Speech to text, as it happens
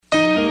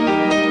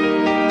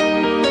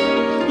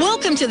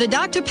to the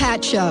Dr.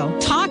 Pat Show.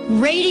 Talk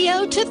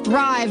radio to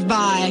thrive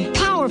by.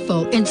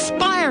 Powerful,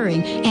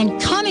 inspiring, and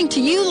coming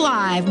to you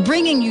live,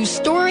 bringing you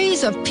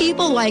stories of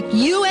people like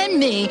you and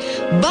me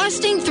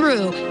busting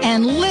through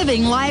and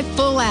living life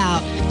full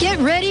out. Get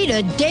ready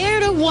to dare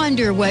to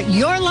wonder what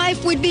your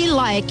life would be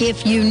like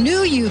if you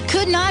knew you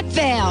could not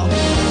fail.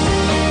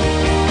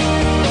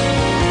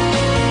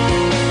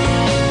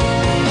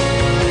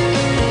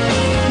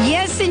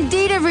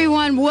 Indeed,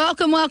 everyone.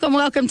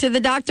 Welcome to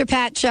the Dr.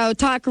 Pat Show.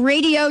 Talk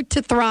radio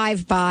to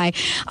thrive by.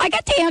 I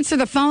got to answer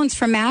the phones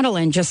from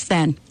Madeline just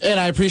then. And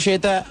I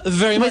appreciate that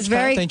very much. It was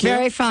very, Thank you.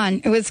 very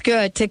fun. It was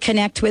good to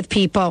connect with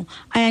people.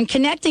 And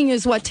connecting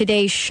is what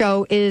today's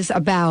show is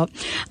about.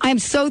 I'm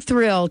so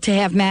thrilled to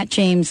have Matt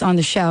James on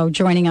the show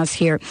joining us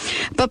here.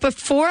 But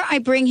before I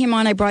bring him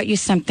on, I brought you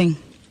something.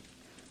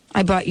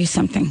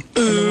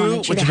 Ooh,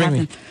 what'd you bring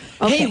me?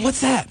 Okay. Hey,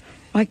 what's that?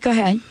 Well, go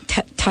ahead.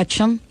 Touch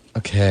them.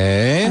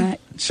 Okay.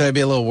 Should I be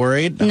a little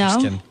worried? I'm just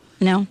kidding.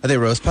 No. Are they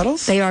rose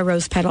petals? They are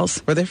rose petals.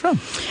 Where are they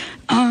from?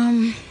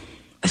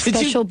 A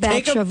special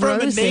batch of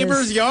roses. From a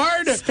neighbor's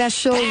yard?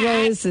 Special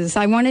roses.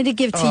 I wanted to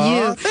give to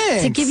you.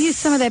 Thanks. To give you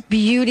some of that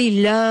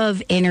beauty,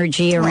 love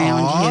energy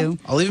around you.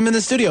 I'll leave them in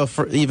the studio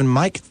for even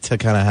Mike to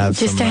kind of have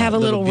just some, to have a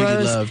little beauty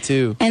rose. Love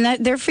too.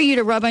 And they're for you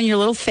to rub on your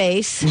little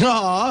face.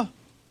 Aw.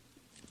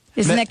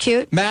 Isn't that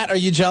cute? Matt, are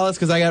you jealous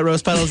because I got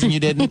rose petals and you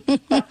didn't?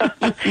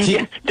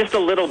 Just a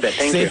little bit.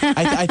 Thank you.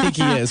 I think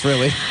he is,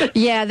 really.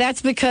 Yeah,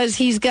 that's because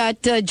he's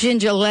got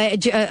ginger lay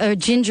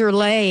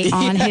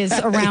on his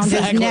around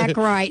his neck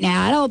right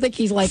now. I don't think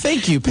he's like.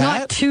 Thank you,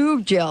 Pat. Not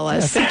too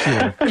jealous.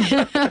 Yeah, thank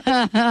you.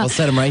 I'll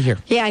set him right here.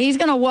 Yeah, he's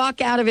going to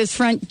walk out of his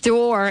front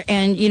door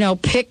and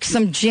pick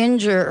some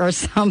ginger or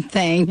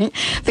something.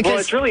 Because Well,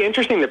 it's really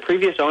interesting. The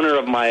previous owner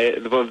of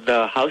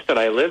the house that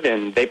I live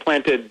in, they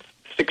planted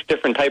 6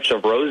 different types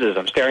of roses.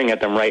 I'm staring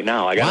at them right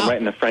now. I got them right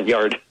in the front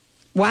yard.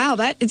 Wow,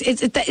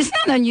 isn't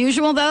that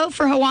unusual, though,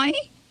 for Hawaii?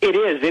 It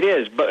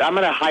is. But I'm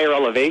at a higher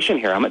elevation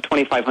here. I'm at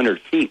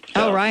 2,500 feet.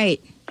 So Oh, right.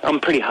 I'm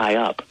pretty high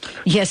up.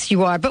 Yes,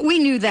 you are. But we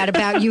knew that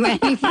about you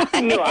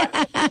anyway.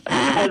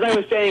 As I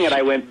was saying it,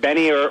 I went,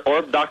 Benny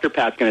or Dr.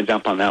 Pat's going to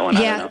jump on that one.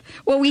 I don't know.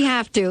 Well, we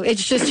have to.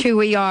 It's just who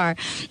we are.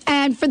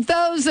 And for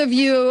those of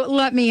you,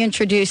 let me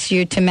introduce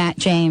you to Matt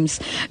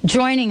James.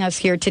 Joining us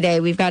here today,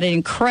 we've got an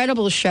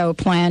incredible show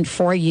planned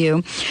for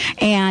you.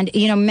 And,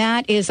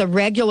 Matt is a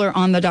regular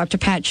on the Dr.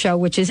 Pat Show,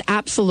 which is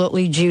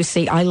absolutely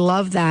juicy. I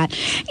love that.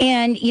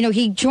 And,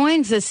 he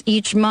joins us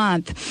each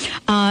month.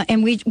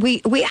 And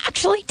we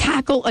actually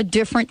tackle a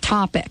different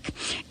topic.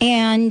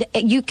 And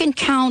you can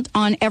count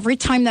on every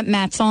time that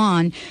Matt's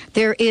on,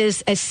 there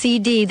is a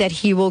CD that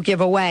he will give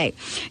away.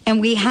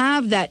 And we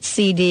have that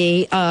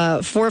CD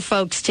for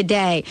folks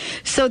today.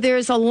 So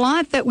there's a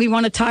lot that we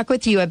want to talk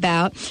with you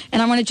about.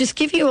 And I want to just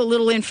give you a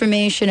little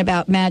information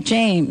about Matt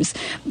James.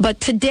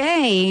 But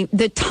today,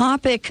 the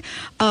topic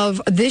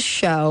of this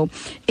show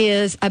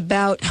is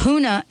about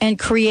Huna and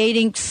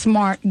creating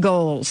smart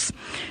goals.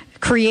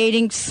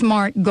 Creating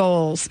smart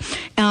goals.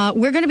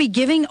 We're going to be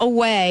giving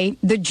away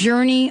the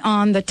Journey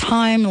on the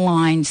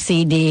Timeline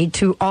CD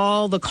to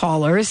all the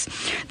callers.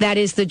 That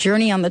is the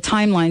Journey on the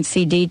Timeline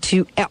CD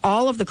to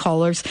all of the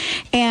callers.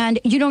 And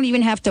you don't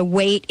even have to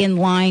wait in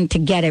line to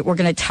get it. We're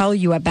going to tell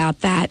you about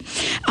that.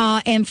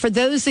 And for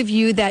those of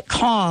you that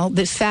call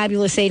this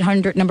fabulous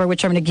 800 number,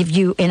 which I'm going to give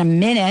you in a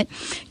minute,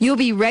 you'll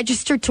be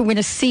registered to win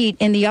a seat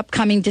in the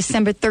upcoming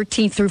December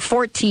 13th through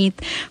 14th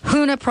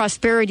Huna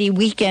Prosperity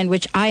Weekend,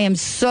 which I am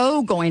so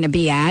going to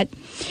be at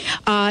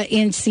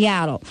in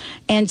Seattle.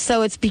 And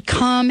so it's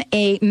become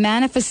a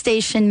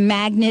manifestation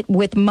magnet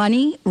with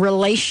money,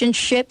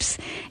 relationships,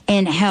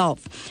 and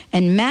health.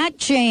 And Matt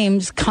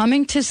James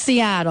coming to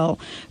Seattle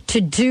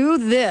to do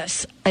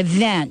this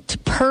event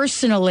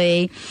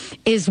personally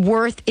is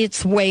worth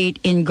its weight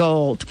in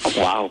gold.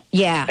 Wow.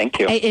 Yeah. Thank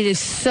you. It is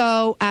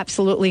so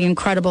absolutely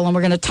incredible. And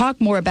we're going to talk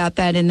more about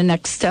that in the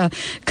next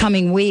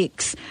coming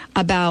weeks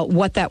about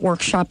what that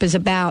workshop is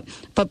about.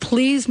 But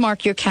please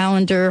mark your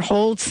calendar,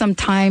 hold some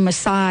time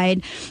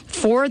aside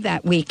for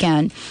that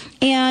weekend.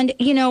 And,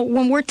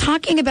 when we're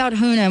talking about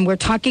Huna and we're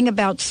talking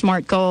about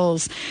smart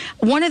goals,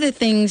 one of the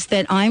things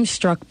that I'm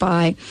struck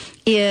by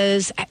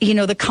is,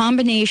 the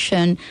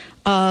combination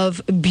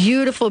of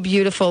beautiful,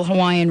 beautiful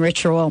Hawaiian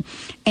ritual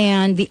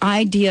and the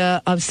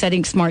idea of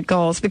setting smart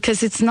goals,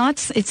 because it's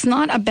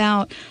not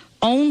about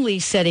only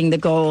setting the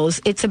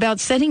goals. It's about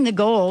setting the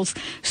goals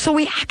so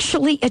we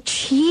actually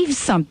achieve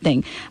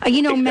something.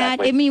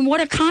 Exactly. Matt,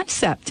 what a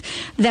concept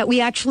that we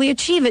actually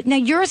achieve it. Now,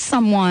 you're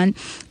someone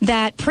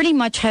that pretty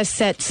much has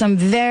set some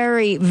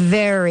very,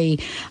 very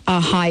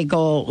high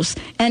goals.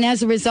 And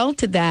as a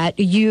result of that,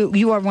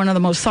 you are one of the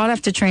most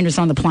sought-after trainers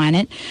on the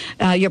planet.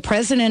 You're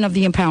president of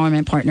the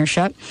Empowerment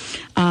Partnership.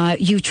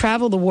 You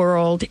travel the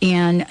world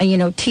and,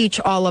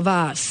 teach all of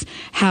us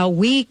how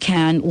we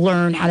can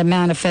learn how to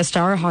manifest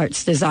our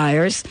heart's desire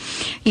qualifiers.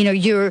 You know,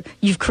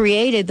 you've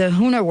created the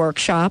Huna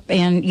workshop,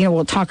 and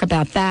we'll talk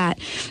about that,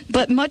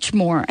 but much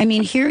more. I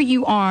mean, here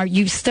you are.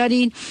 You've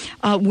studied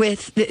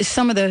with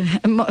some of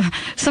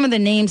the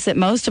names that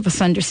most of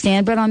us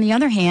understand, but on the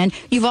other hand,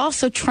 you've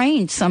also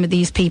trained some of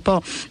these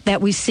people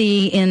that we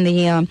see in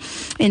the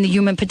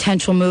human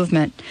potential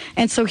movement.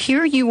 And so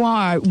here you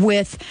are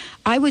with,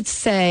 I would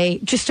say,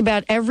 just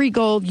about every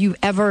goal you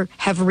ever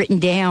have written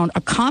down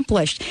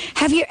accomplished.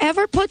 Have you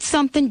ever put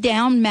something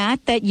down,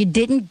 Matt, that you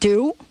didn't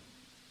do?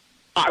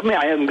 I mean,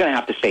 I am going to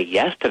have to say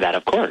yes to that,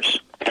 of course.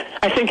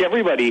 I think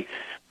everybody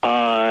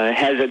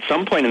has at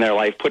some point in their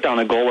life put down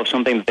a goal of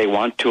something that they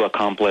want to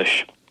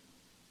accomplish,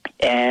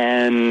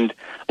 and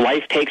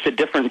life takes a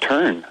different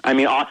turn. I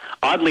mean,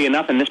 oddly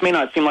enough, and this may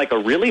not seem like a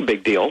really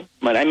big deal,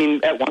 but I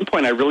mean, at one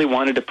point I really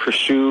wanted to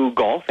pursue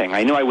golfing.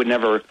 I knew I would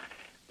never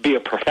be a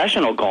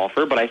professional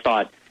golfer, but I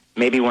thought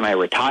maybe when I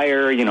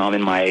retire, I'm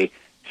in my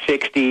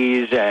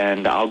 60s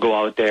and I'll go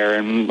out there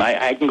and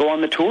I can go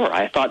on the tour.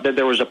 I thought that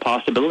there was a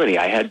possibility.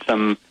 I had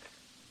some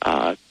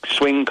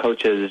swing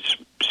coaches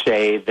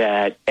say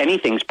that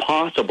anything's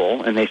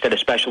possible, and they said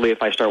especially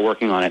if I start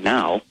working on it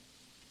now.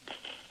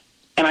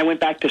 And I went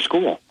back to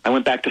school. I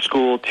went back to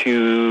school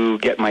to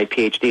get my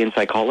PhD in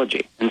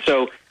psychology. And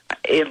so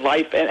in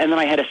life, and then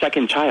I had a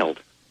second child.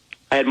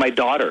 I had my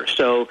daughter.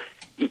 So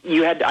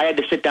I had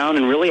to sit down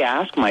and really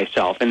ask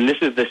myself, and this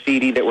is the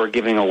CD that we're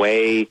giving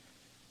away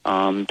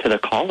to the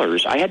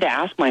callers. I had to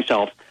ask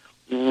myself,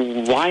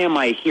 why am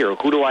I here?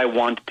 Who do I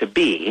want to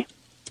be?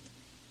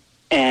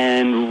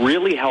 And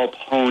really help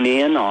hone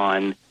in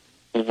on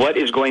what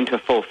is going to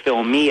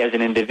fulfill me as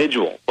an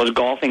individual. Was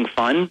golfing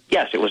fun?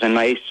 Yes, it was a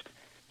nice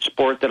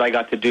sport that I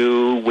got to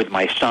do with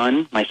my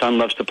son. My son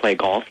loves to play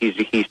golf.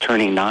 He's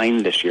turning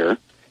 9 this year.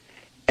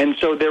 And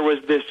so there was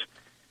this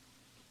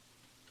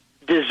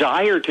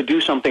desire to do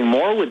something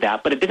more with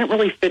that, but it didn't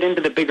really fit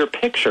into the bigger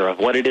picture of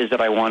what it is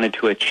that I wanted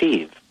to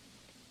achieve.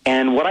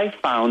 And what I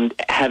found,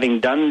 having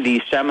done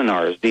these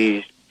seminars,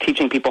 these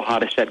teaching people how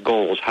to set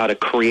goals, how to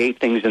create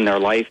things in their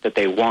life that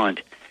they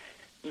want,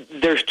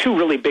 there's two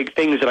really big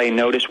things that I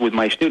notice with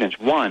my students.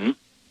 One,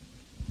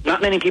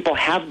 not many people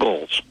have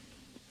goals.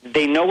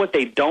 They know what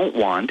they don't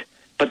want,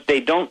 but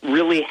they don't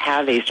really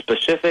have a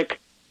specific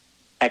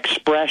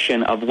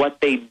expression of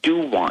what they do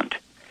want.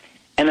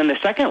 And then the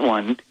second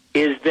one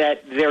is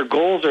that their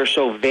goals are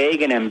so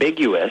vague and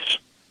ambiguous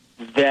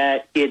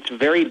that it's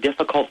very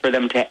difficult for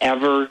them to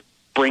ever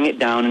bring it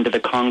down into the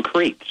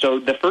concrete. So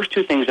the first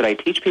two things that I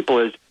teach people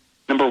is,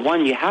 number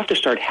one, you have to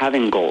start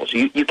having goals.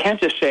 You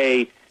can't just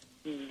say,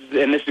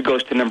 and this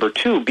goes to number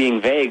two, being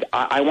vague,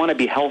 I want to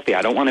be healthy.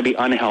 I don't want to be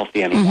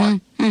unhealthy anymore.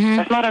 Mm-hmm, mm-hmm.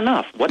 That's not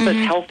enough. What does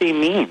healthy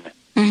mean?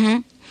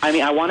 Mm-hmm. I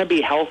mean, I want to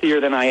be healthier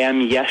than I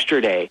am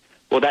yesterday.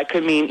 Well, that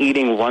could mean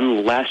eating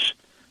one less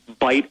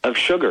bite of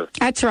sugar.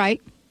 That's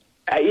right.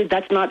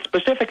 That's not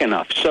specific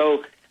enough.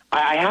 So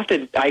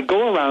I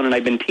go around and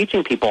I've been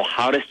teaching people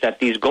how to set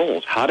these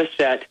goals, how to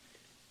set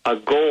a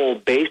goal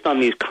based on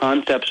these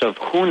concepts of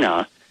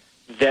Huna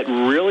that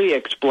really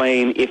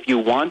explain if you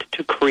want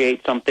to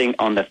create something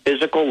on the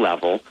physical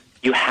level,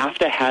 you have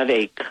to have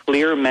a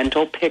clear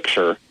mental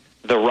picture,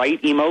 the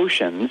right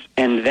emotions,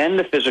 and then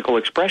the physical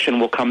expression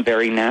will come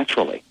very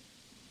naturally.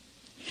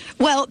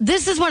 Well,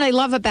 this is what I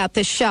love about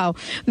this show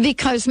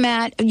because,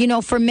 Matt,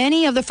 for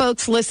many of the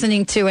folks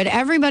listening to it,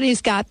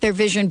 everybody's got their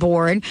vision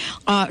board.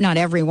 Not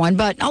everyone,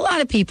 but a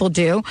lot of people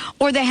do.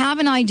 Or they have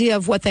an idea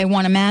of what they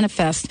want to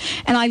manifest.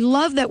 And I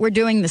love that we're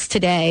doing this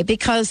today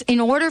because in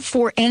order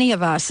for any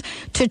of us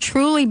to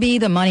truly be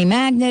the money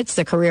magnets,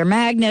 the career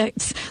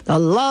magnets, the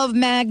love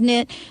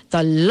magnet,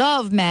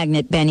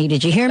 Benny,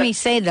 did you hear me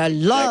say the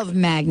love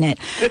magnet?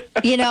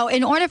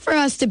 In order for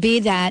us to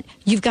be that,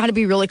 you've got to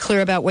be really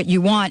clear about what you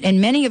want.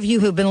 And many of you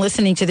who've been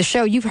listening to the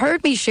show, you've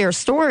heard me share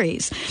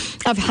stories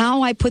of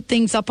how I put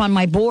things up on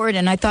my board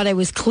and I thought I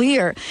was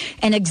clear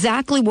and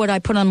exactly what I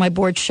put on my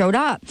board showed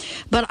up.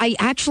 But I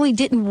actually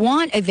didn't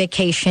want a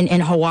vacation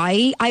in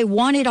Hawaii. I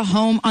wanted a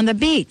home on the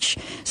beach.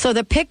 So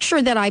the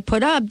picture that I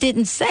put up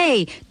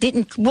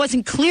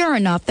wasn't clear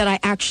enough that I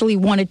actually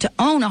wanted to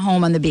own a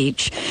home on the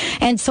beach.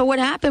 And so what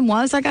happened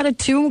was I got a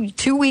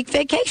two-week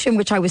vacation,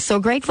 which I was so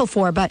grateful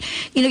for. But,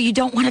 you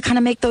don't want to kind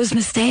of make those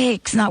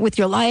mistakes, not with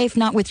your life,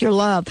 not with your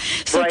love.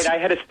 So right. I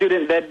had a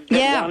student that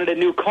wanted a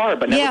new car,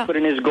 but never put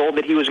in his goal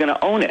that he was going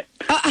to own it.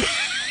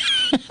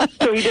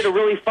 So he did a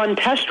really fun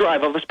test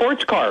drive of a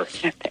sports car.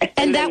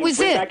 And that was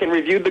it. Went back and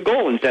reviewed the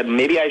goal and said,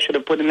 maybe I should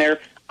have put in there,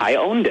 I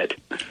owned it.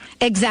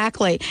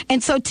 Exactly.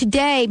 And so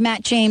today,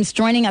 Matt James,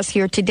 joining us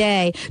here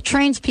today,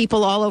 trains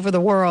people all over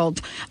the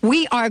world.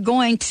 We are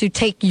going to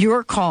take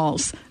your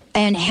calls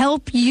and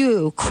help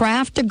you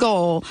craft a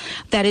goal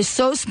that is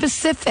so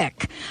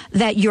specific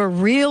that you're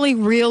really,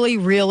 really,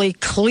 really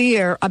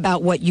clear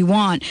about what you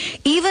want.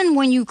 Even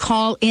when you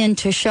call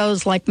into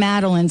shows like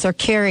Madeline's or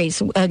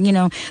Carrie's,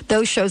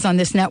 those shows on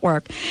this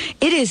network,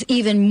 it is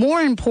even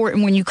more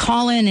important when you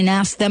call in and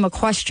ask them a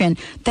question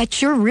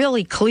that you're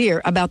really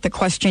clear about the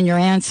question you're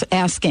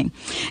asking.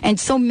 And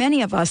so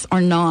many of us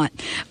are not.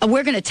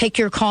 We're going to take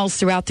your calls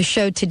throughout the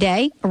show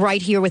today,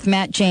 right here with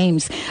Matt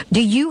James.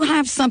 Do you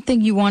have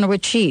something you want to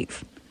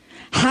achieve?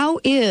 How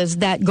is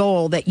that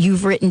goal that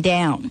you've written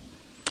down?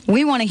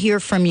 We want to hear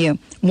from you.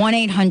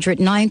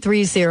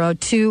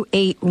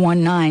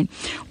 1-800-930-2819.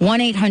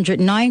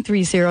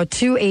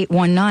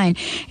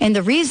 1-800-930-2819. And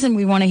the reason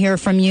we want to hear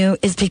from you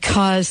is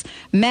because,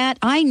 Matt,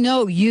 I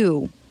know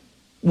you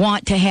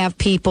want to have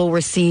people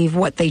receive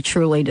what they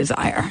truly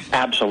desire.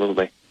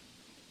 Absolutely.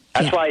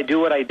 That's why I do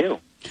what I do.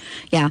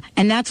 Yeah,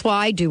 and that's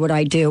why I do what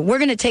I do. We're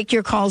going to take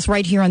your calls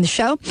right here on the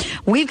show.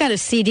 We've got a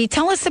CD.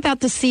 Tell us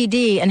about the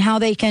CD and how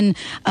they can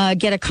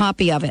get a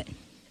copy of it.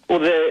 Well,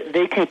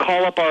 they can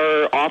call up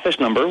our office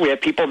number. We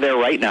have people there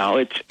right now.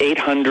 It's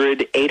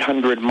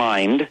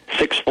 800-800-MIND,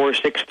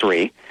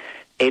 6463,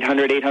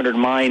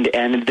 800-800-MIND.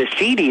 And the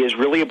CD is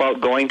really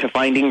about going to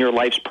finding your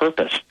life's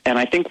purpose. And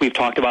I think we've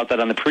talked about that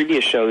on the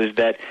previous shows,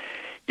 that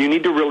you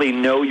need to really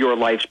know your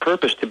life's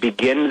purpose to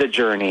begin the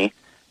journey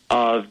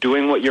of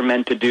doing what you're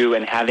meant to do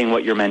and having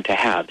what you're meant to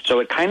have. So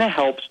it kind of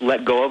helps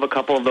let go of a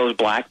couple of those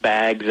black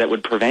bags that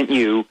would prevent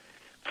you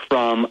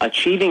from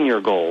achieving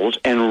your goals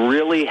and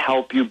really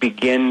help you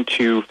begin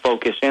to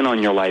focus in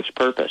on your life's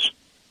purpose.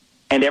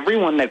 And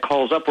everyone that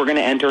calls up, we're going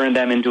to enter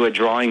them into a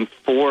drawing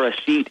for a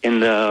seat in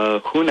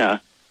the Huna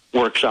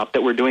workshop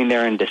that we're doing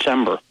there in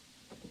December.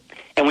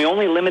 And we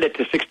only limit it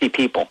to 60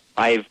 people.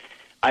 I've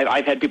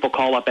had people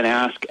call up and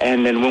ask,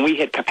 and then when we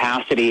hit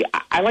capacity,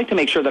 I like to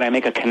make sure that I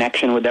make a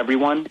connection with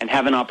everyone and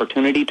have an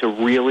opportunity to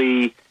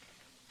really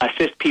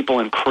assist people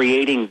in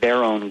creating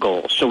their own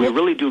goals. So we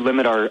really do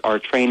limit our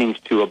trainings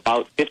to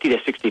about 50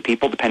 to 60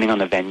 people, depending on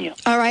the venue.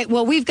 All right.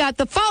 Well, we've got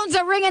the phones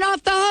are ringing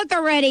off the hook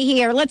already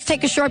here. Let's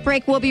take a short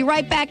break. We'll be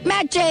right back.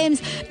 Matt James,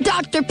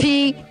 Dr.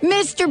 P,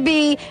 Mr.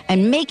 B,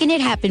 and making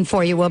it happen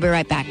for you. We'll be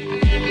right back.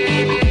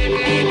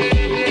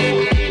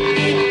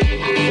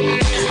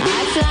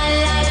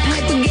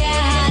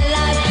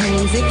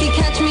 If you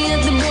catch me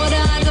at the border,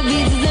 I got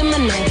visas in my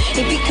name.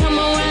 If you come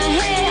around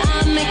here,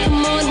 I'll make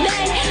them all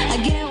day. I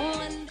get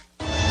one.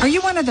 Are you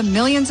one of the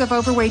millions of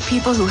overweight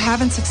people who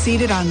haven't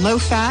succeeded on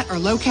low-fat or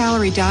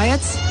low-calorie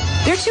diets?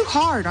 They're too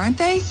hard, aren't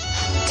they?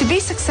 To be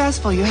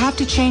successful, you have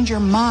to change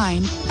your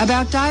mind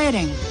about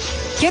dieting.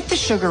 Get the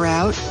sugar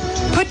out,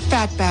 put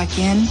fat back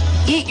in,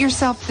 eat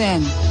yourself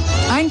thin.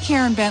 I'm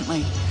Karen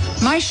Bentley.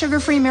 My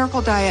sugar-free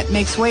miracle diet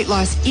makes weight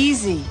loss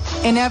easy,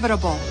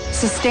 inevitable,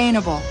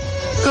 sustainable.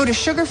 Go to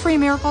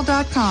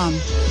sugarfreemiracle.com.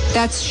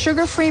 That's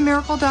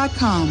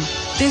sugarfreemiracle.com.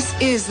 This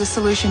is the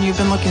solution you've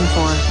been looking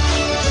for.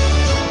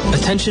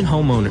 Attention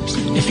homeowners.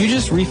 If you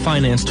just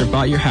refinanced or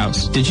bought your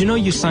house, did you know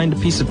you signed a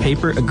piece of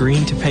paper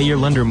agreeing to pay your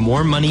lender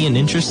more money in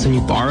interest than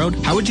you borrowed?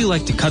 How would you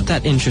like to cut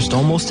that interest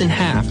almost in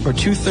half or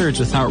 2/3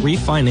 without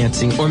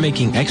refinancing or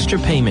making extra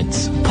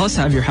payments? Plus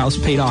have your house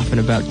paid off in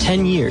about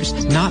 10 years,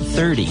 not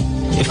 30.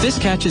 If this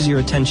catches your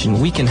attention,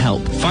 we can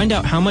help. Find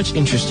out how much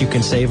interest you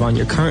can save on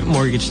your current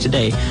mortgage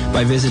today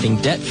by visiting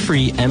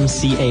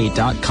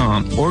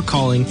debtfreemca.com or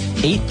calling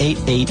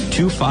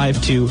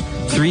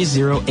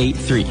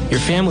 888-252-3083. Your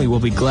family will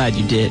be glad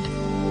you did.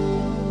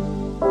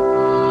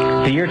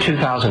 The year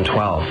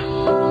 2012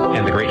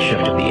 and the great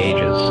shift of the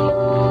ages.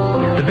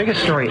 The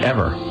biggest story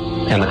ever,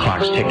 and the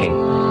clock's ticking.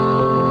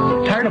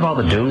 Tired of all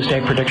the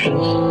doomsday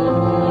predictions?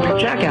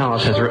 Jack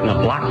Alice has written a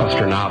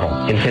blockbuster novel,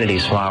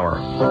 Infinity's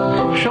Flower,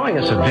 showing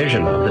us a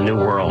vision of the new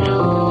world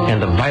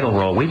and the vital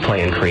role we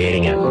play in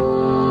creating it.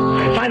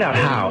 Find out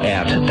how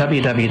at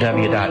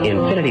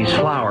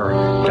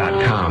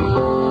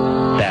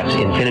www.infinitiesflower.com. That's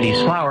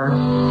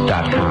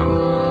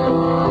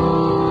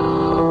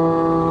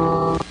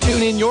infinitiesflower.com.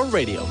 Tune in your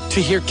radio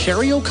to hear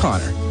Carrie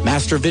O'Connor,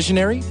 master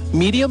visionary,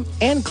 medium,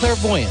 and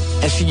clairvoyant,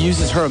 as she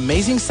uses her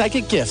amazing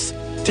psychic gifts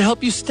to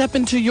help you step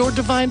into your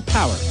divine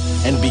power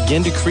and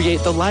begin to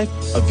create the life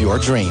of your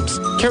dreams.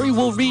 Carrie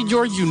will read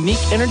your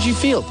unique energy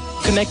field,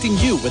 connecting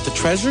you with the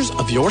treasures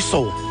of your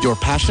soul, your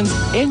passions,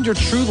 and your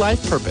true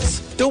life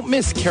purpose. Don't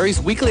miss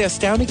Carrie's weekly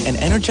astounding and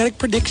energetic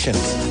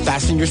predictions.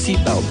 Fasten your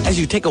seatbelt as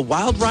you take a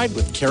wild ride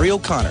with Carrie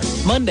O'Connor.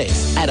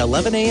 Mondays at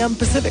 11 a.m.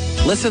 Pacific.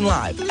 Listen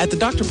live at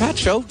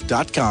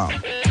thedrpatshow.com.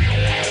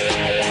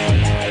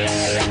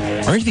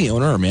 Are you the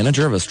owner or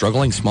manager of a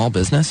struggling small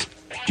business?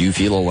 Do you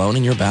feel alone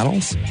in your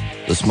battles?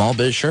 The Small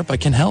Biz Sherpa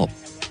can help.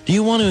 Do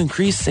you want to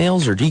increase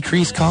sales or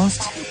decrease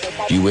costs?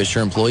 Do you wish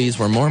your employees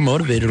were more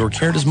motivated or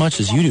cared as much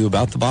as you do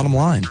about the bottom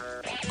line?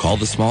 Call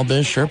the Small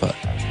Biz Sherpa.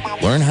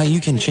 Learn how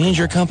you can change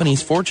your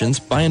company's fortunes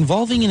by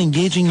involving and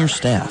engaging your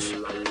staff.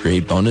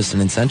 Create bonus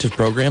and incentive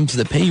programs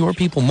that pay your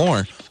people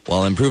more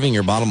while improving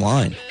your bottom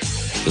line.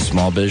 The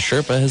Small Biz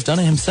Sherpa has done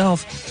it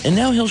himself, and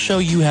now he'll show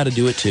you how to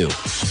do it too.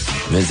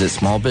 Visit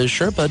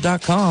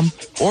smallbizsherpa.com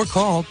or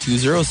call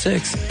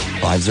 206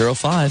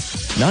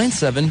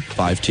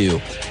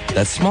 505-9752.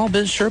 That's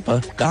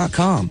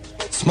smallbizsherpa.com.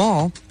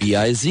 Small,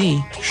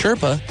 B-I-Z,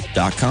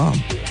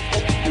 Sherpa.com.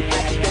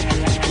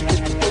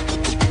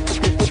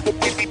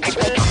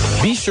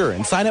 Be sure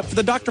and sign up for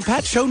the Dr.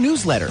 Pat Show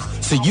newsletter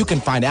so you can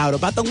find out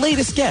about the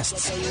latest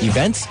guests,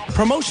 events,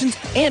 promotions,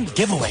 and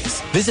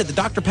giveaways. Visit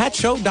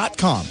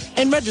thedrpatshow.com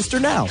and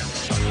register now.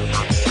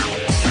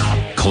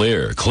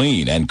 Clear,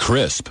 clean, and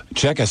crisp.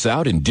 Check us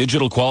out in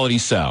digital quality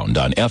sound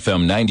on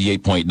FM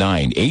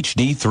 98.9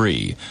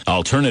 HD3.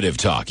 Alternative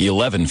Talk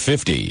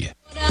 1150.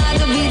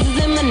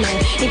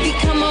 If you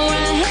come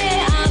around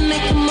here, I'll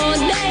make them all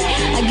day.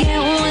 I get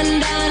one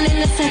down in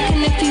a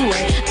second if you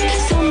wait.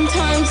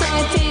 Sometimes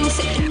I think...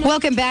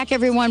 Welcome back,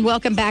 everyone.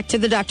 Welcome back to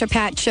the Dr.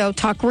 Pat Show,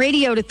 talk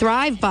radio to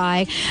thrive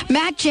by.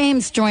 Matt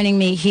James joining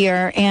me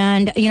here.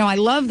 And, you know, I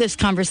love this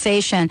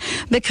conversation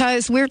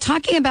because we're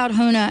talking about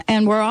Huna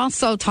and we're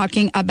also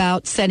talking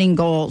about setting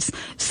goals,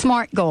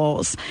 smart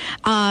goals.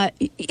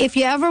 If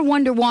you ever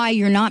wonder why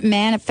you're not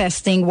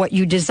manifesting what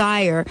you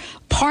desire,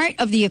 part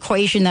of the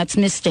equation that's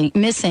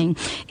missing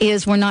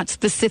is we're not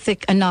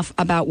specific enough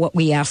about what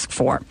we ask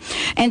for.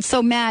 And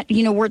so, Matt,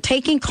 you know, we're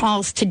taking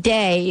calls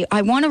today.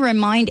 I want to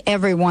remind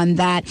everyone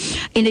that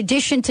in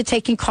addition to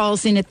taking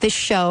calls in at this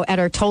show at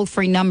our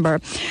toll-free number,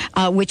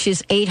 which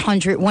is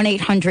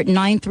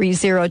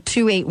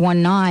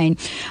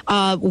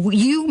 800-1-800-930-2819,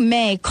 you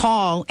may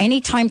call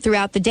anytime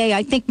throughout the day.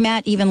 I think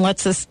Matt even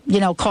lets us, you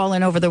know, call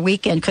in over the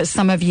weekend because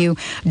some of you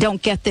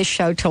don't get this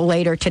show till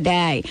later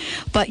today.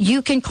 But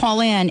you can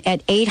call in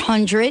at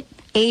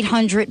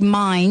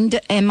 800-MIND,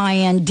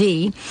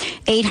 M-I-N-D,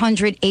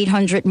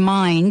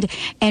 800-800-MIND,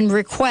 and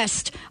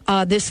request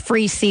this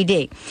free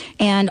CD.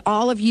 And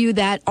all of you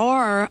that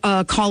are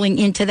calling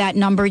into that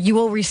number, you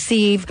will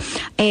receive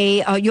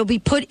you'll be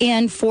put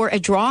in for a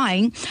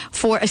drawing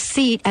for a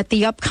seat at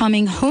the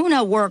upcoming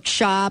Huna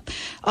workshop,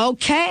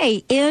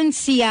 okay, in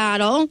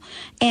Seattle.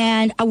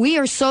 And we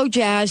are so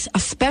jazzed. A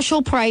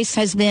special price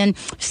has been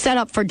set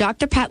up for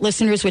Dr. Pat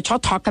listeners, which I'll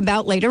talk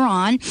about later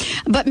on.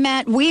 But,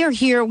 Matt, we are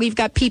here. We've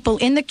got people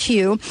in the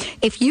queue.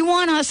 If you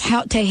want us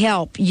to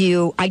help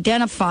you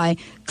identify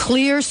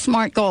clear,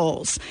 smart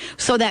goals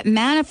so that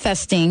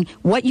manifesting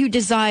what you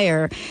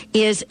desire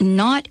is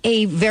not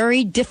a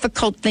very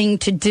difficult thing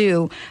to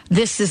do,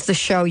 this is the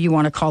show you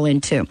want to call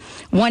into.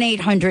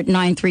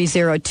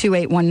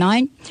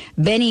 1-800-930-2819.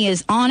 Benny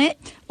is on it.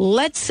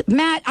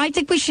 Matt, I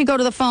think we should go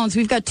to the phones.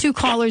 We've got two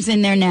callers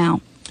in there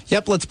now.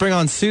 Yep, let's bring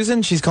on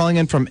Susan. She's calling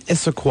in from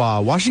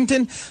Issaquah,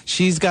 Washington.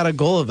 She's got a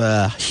goal of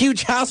a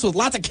huge house with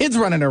lots of kids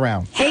running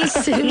around. Hey,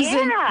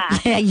 Susan.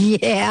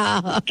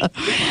 Yeah.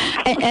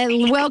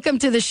 And welcome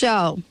to the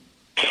show.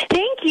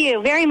 Thank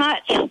you very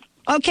much.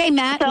 Okay,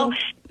 Matt. So,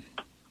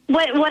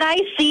 what I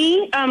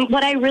see,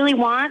 what I really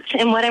want,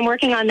 and what I'm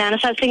working on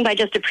manifesting by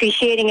just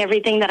appreciating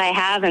everything that I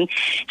have and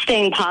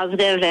staying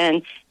positive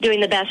and doing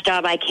the best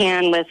job I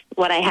can with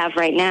what I have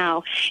right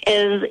now,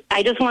 is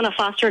I just want to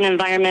foster an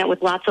environment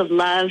with lots of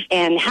love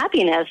and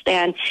happiness.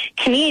 And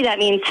to me, that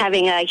means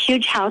having a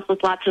huge house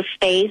with lots of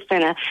space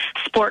and a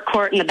sport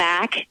court in the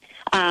back,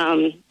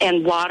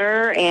 and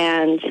water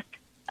and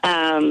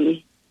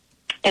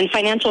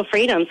financial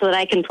freedom so that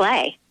I can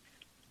play.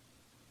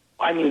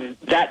 I mean,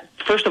 that,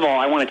 first of all,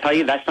 I want to tell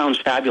you, that sounds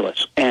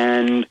fabulous.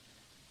 And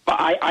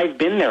I've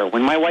been there.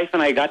 When my wife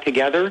and I got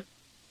together,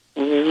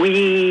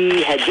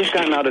 we had just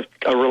gotten out of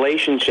a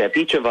relationship,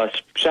 each of us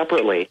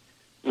separately,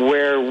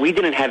 where we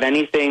didn't have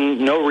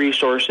anything, no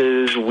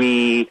resources.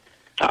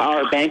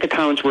 Our bank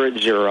accounts were at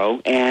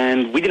zero,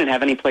 and we didn't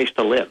have any place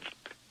to live.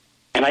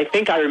 And I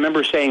think I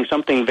remember saying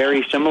something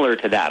very similar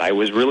to that. I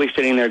was really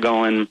sitting there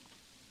going,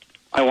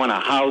 I want a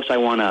house, I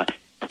want a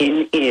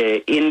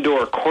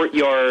indoor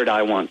courtyard,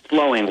 I want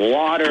flowing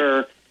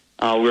water.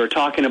 We were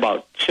talking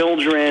about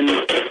children,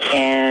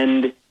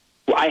 and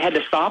I had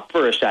to stop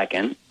for a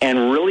second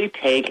and really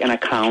take an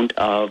account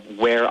of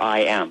where I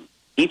am.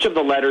 Each of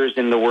the letters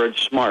in the word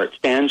SMART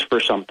stands for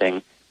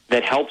something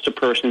that helps a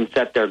person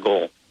set their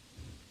goal.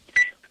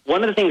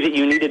 One of the things that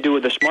you need to do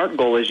with a SMART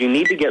goal is you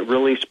need to get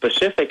really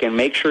specific and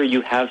make sure you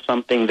have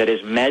something that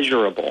is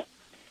measurable.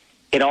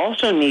 It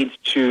also needs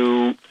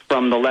to,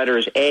 from the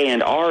letters A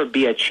and R,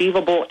 be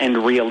achievable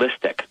and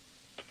realistic.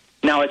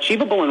 Now,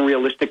 achievable and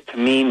realistic to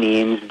me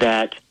means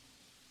that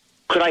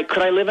could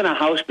I live in a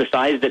house the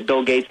size that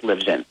Bill Gates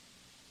lives in?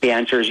 The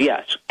answer is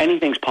yes.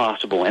 Anything's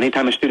possible.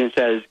 Anytime a student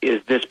says,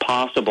 is this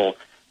possible,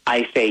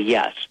 I say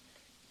yes.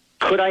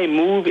 Could I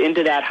move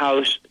into that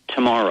house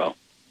tomorrow?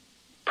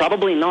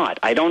 Probably not.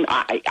 I don't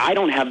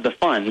have the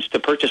funds to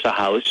purchase a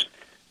house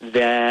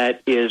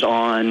that is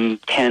on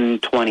 10,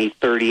 20,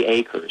 30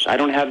 acres. I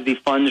don't have the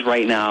funds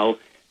right now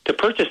to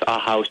purchase a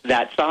house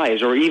that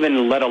size or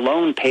even let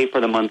alone pay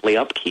for the monthly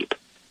upkeep.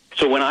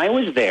 So when I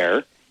was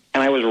there,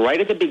 and I was right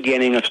at the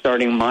beginning of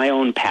starting my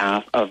own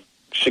path of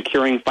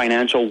securing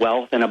financial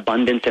wealth and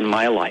abundance in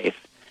my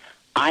life,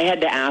 I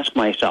had to ask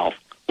myself,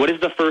 what is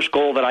the first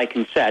goal that I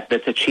can set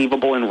that's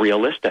achievable and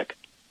realistic?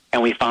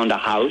 And we found a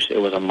house. It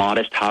was a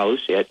modest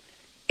house. It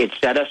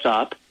set us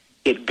up.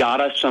 It got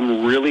us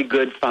some really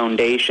good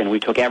foundation. We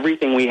took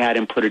everything we had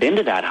and put it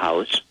into that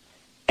house.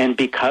 And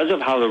because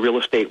of how the real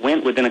estate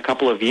went, within a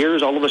couple of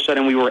years, all of a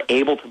sudden we were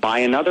able to buy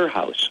another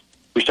house.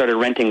 We started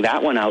renting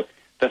that one out.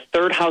 The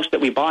third house that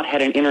we bought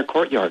had an inner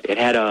courtyard. It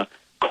had a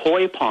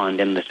koi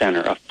pond in the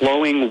center, a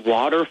flowing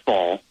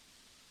waterfall.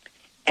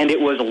 And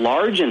it was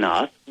large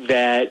enough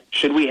that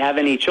should we have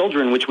any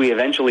children, which we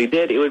eventually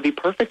did, it would be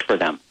perfect for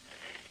them.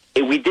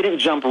 We didn't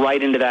jump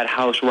right into that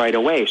house right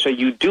away. So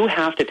you do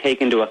have to take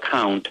into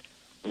account,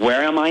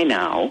 where am I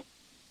now,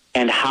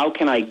 and how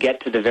can I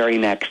get to the very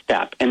next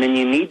step? And then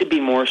you need to be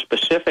more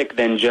specific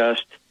than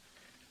just,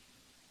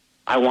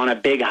 I want a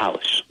big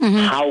house. Mm-hmm.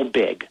 How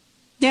big?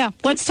 Yeah,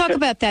 let's talk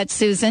about that,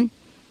 Susan.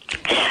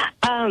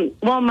 Well,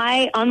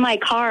 on my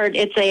card,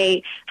 it's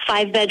a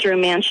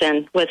 5-bedroom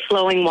mansion with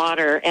flowing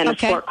water and a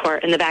sport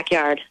court in the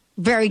backyard.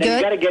 Very good.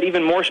 You got to get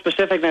even more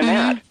specific than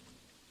that,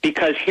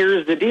 because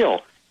here's the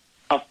deal.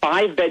 A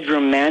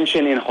 5-bedroom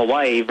mansion in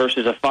Hawaii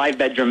versus a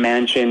 5-bedroom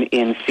mansion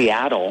in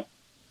Seattle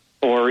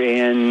or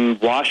in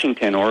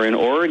Washington or in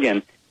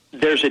Oregon,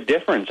 there's a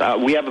difference.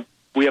 We have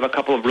a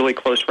couple of really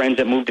close friends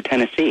that moved to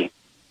Tennessee,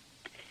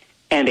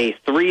 and a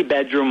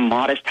 3-bedroom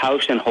modest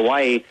house in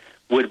Hawaii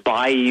would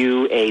buy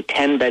you a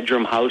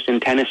 10-bedroom house in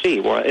Tennessee,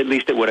 or at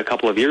least it would a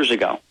couple of years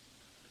ago.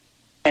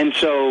 And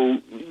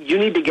so you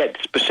need to get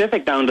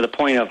specific down to the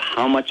point of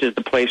how much is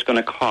the place going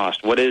to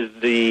cost? What is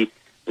the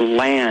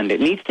land?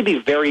 It needs to be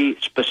very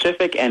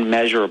specific and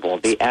measurable.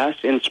 The S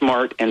in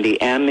SMART and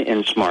the M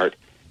in SMART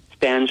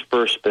stands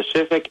for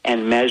specific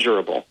and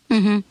measurable.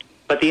 Mm-hmm.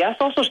 But the S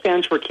also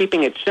stands for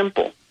keeping it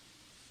simple.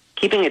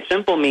 Keeping it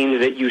simple means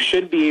that you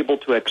should be able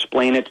to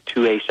explain it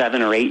to a 7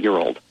 or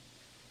 8-year-old.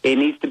 It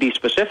needs to be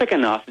specific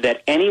enough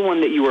that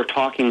anyone that you are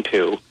talking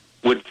to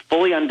would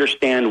fully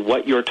understand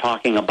what you're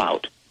talking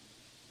about.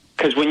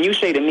 Because when you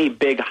say to me,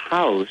 big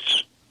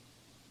house,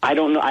 I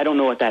don't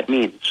know what that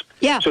means.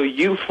 Yeah. So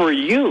for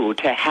you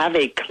to have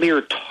a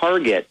clear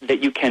target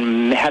that you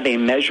can have a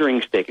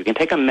measuring stick, you can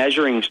take a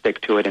measuring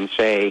stick to it and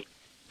say,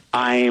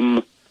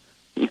 I'm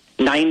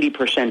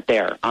 90%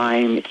 there,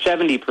 I'm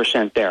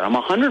 70% there, I'm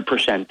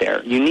 100%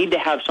 there. You need to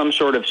have some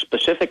sort of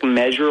specific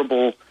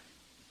measurable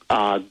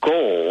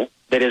goal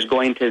that is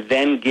going to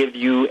then give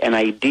you an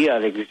idea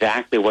of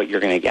exactly what you're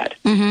going to get.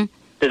 Mm-hmm.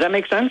 Does that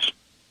make sense?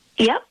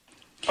 Yep.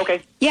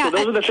 Okay. Yeah, so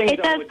those are the things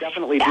that I would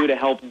definitely do to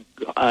help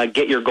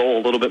get your goal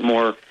a little bit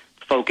more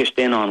focused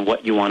in on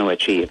what you want to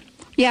achieve.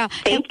 Yeah.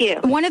 Thank you.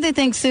 One of the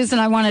things, Susan,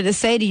 I wanted to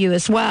say to you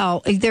as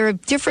well, there are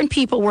different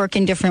people work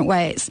in different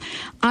ways.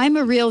 I'm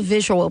a real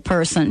visual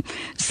person.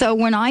 So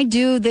when I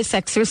do this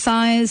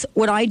exercise,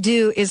 what I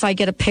do is I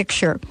get a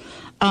picture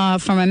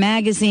from a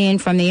magazine,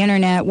 from the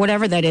internet,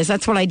 whatever that is.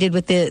 That's what I did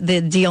with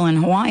the deal in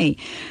Hawaii.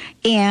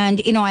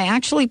 And, I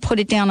actually put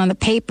it down on the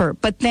paper.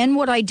 But then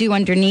what I do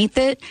underneath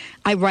it,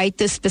 I write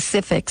the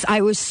specifics.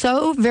 I was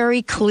so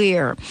very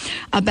clear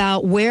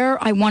about where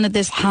I wanted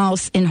this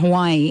house in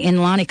Hawaii, in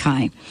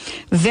Lanikai.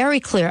 Very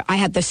clear. I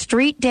had the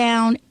street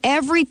down,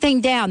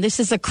 everything down.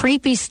 This is a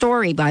creepy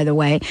story, by the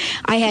way.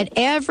 I had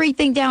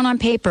everything down on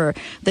paper.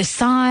 The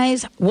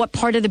size, what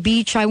part of the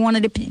beach I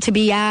wanted it to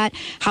be at,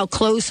 how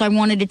close I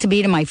wanted it to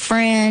be to my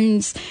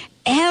friends,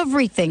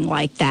 everything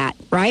like that,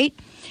 right?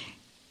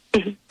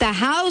 The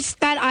house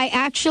that I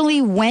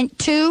actually went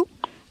to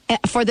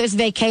for this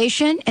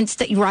vacation,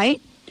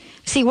 right?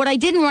 See, what I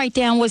didn't write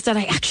down was that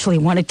I actually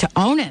wanted to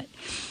own it.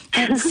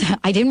 And so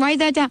I didn't write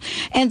that down.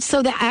 And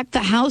so the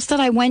house that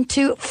I went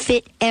to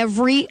fit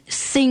every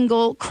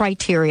single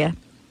criteria.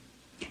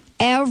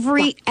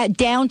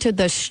 Down to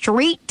the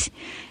street,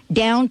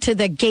 down to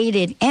the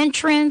gated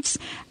entrance,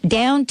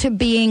 down to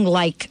being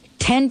like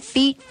 10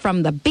 feet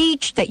from the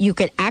beach that you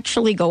could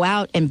actually go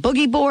out and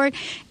boogie board.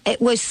 It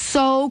was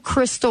so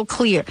crystal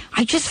clear.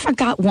 I just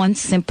forgot one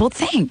simple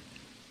thing,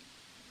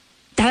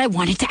 that I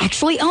wanted to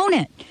actually own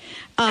it.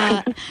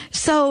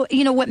 So,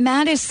 what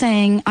Matt is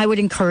saying, I would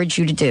encourage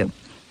you to do.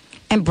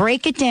 And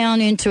break it down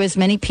into as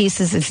many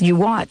pieces as you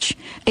want,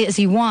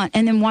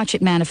 and then watch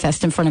it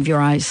manifest in front of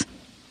your eyes,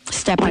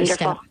 step by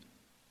step.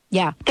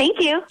 Yeah. Thank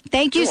you.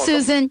 Thank you,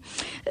 Susan.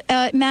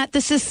 Matt,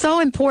 this is so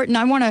important.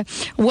 I want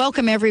to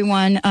welcome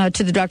everyone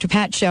to the Dr.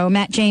 Pat Show.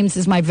 Matt James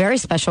is my very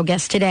special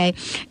guest today,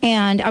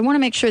 and I want to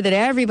make sure that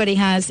everybody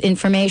has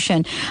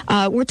information.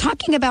 We're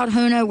talking about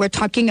Huna. We're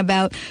talking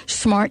about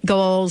SMART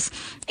goals,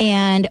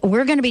 and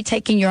we're going to be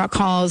taking your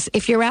calls.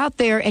 If you're out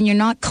there and you're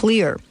not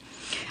clear,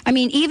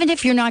 even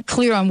if you're not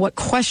clear on what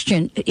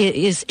question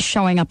is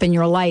showing up in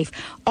your life,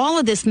 all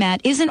of this, Matt,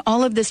 isn't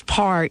all of this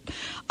part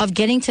of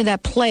getting to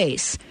that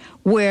place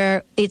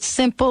where it's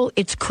simple,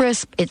 it's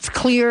crisp, it's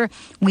clear,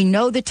 we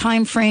know the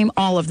time frame,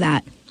 all of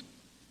that?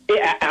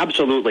 Yeah,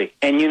 absolutely.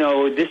 And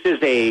this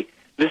is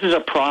a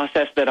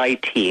process that I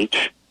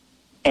teach,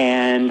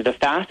 and the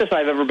fastest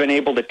I've ever been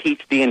able to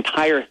teach the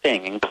entire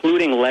thing,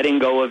 including letting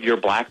go of your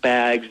black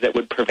bags that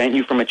would prevent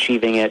you from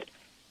achieving it,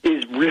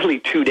 is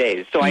really 2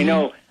 days. So I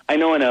know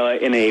in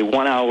a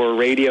 1-hour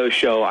radio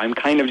show, I'm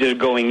kind of just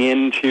going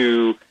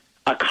into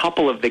a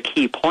couple of the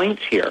key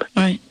points here.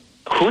 Right.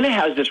 Huna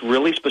has this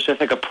really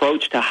specific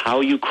approach to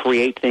how you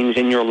create things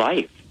in your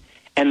life.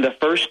 And the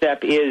first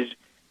step is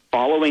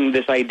following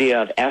this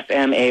idea of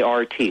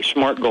SMART,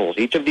 SMART goals.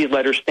 Each of these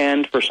letters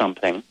stand for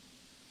something.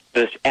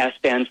 The S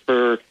stands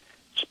for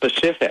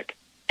specific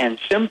and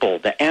simple.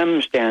 The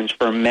M stands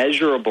for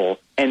measurable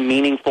and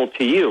meaningful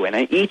to you. And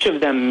each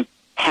of them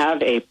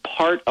have a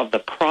part of the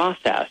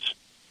process.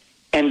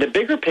 And the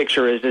bigger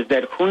picture is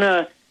that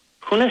Huna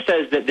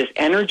says that this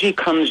energy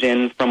comes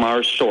in from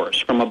our source,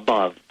 from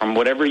above, from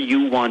whatever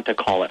you want to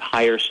call it,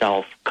 higher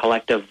self,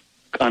 collective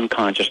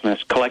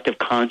unconsciousness, collective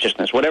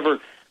consciousness, whatever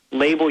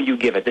label you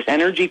give it. This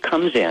energy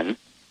comes in,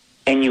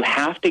 and you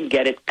have to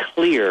get it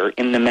clear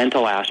in the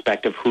mental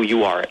aspect of who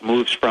you are. It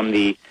moves from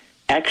the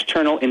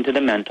external into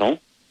the mental,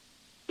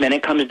 then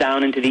it comes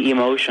down into the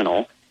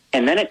emotional,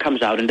 and then it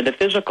comes out into the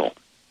physical.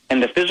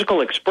 And the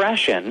physical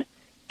expression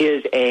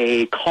is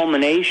a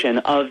culmination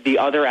of the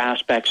other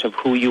aspects of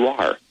who you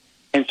are.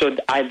 And so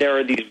there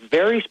are these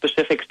very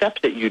specific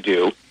steps that you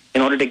do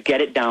in order to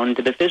get it down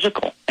into the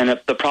physical. And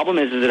the problem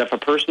is that if a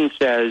person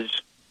says,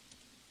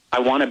 I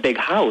want a big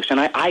house, and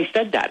I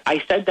said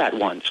that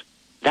once,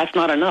 that's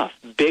not enough.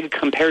 Big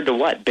compared to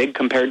what? Big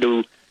compared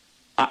to,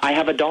 I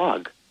have a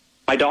dog.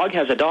 My dog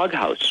has a dog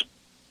house.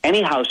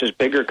 Any house is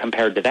bigger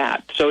compared to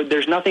that. So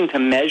there's nothing to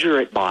measure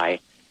it by.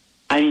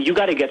 And you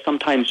got to get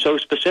sometimes so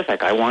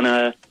specific. I want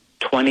a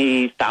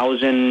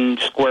 20,000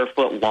 square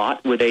foot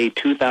lot with a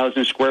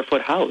 2,000 square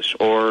foot house,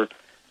 or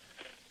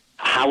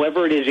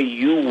however it is that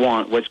you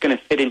want, what's going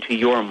to fit into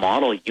your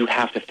model. You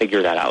have to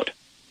figure that out.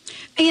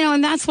 You know,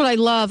 and that's what I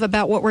love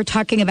about what we're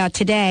talking about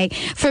today.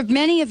 For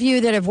many of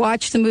you that have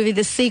watched the movie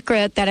The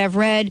Secret, that have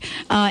read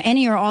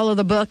any or all of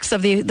the books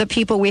of the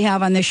people we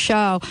have on this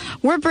show,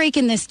 we're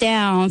breaking this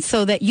down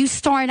so that you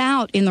start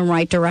out in the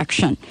right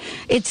direction.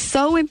 It's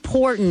so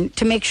important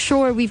to make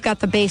sure we've got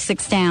the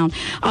basics down.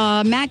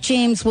 Matt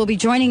James will be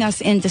joining us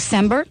in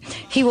December.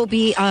 He will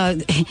be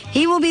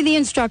the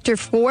instructor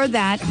for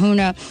that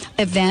Huna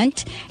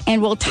event,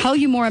 and we'll tell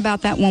you more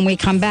about that when we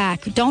come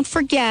back. Don't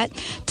forget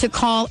to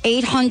call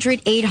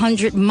 800-MIND,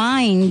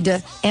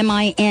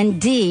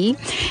 M-I-N-D,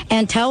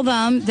 and tell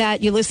them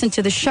that you listen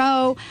to the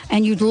show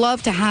and you'd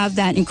love to have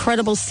that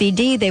incredible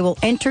CD. They will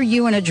enter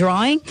you in a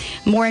drawing.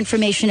 More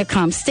information to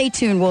come. Stay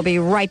tuned. We'll be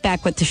right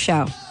back with the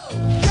show.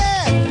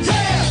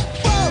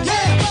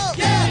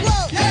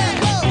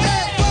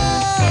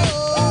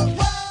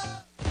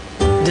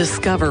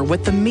 Discover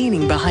what the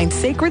meaning behind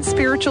sacred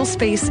spiritual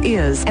space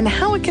is and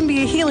how it can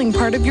be a healing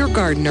part of your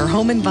garden or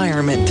home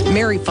environment.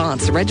 Mary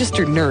Fonts,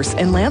 registered nurse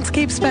and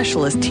landscape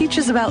specialist,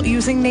 teaches about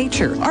using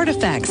nature,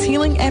 artifacts,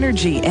 healing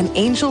energy, and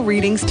angel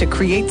readings to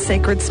create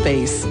sacred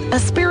space. A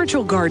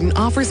Spiritual Garden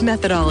offers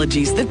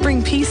methodologies that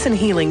bring peace and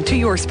healing to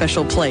your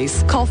special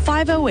place. Call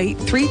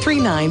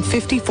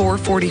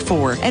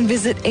 508-339-5444 and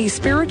visit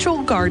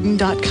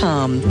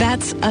aspiritualgarden.com.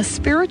 That's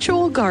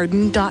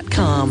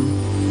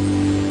aspiritualgarden.com.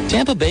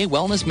 Tampa Bay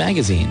Wellness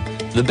Magazine,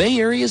 the Bay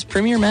Area's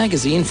premier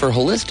magazine for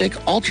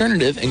holistic,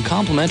 alternative, and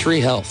complementary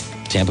health.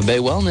 Tampa Bay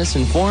Wellness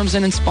informs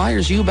and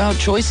inspires you about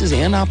choices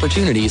and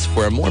opportunities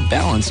for a more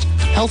balanced,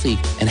 healthy,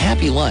 and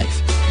happy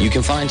life. You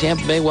can find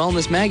Tampa Bay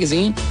Wellness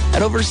Magazine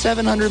at over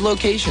 700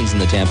 locations in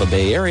the Tampa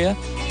Bay area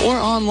or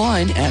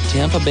online at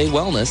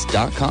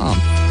tampabaywellness.com.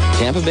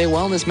 Tampa Bay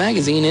Wellness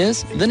Magazine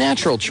is the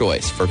natural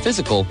choice for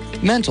physical,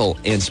 mental,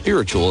 and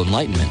spiritual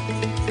enlightenment.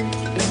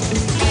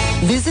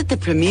 Visit the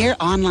premier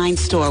online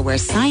store where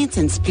science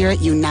and spirit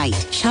unite.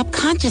 Shop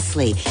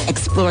consciously,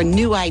 explore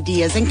new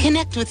ideas, and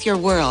connect with your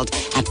world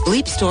at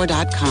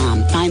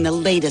bleepstore.com. Find the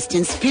latest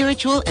in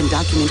spiritual and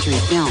documentary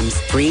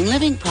films, green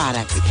living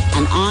products,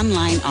 and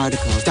online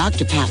articles.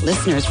 Dr. Pat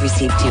listeners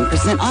receive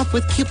 10% off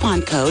with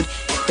coupon code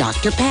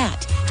Dr.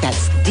 Pat.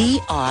 That's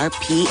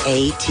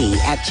DRPAT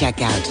at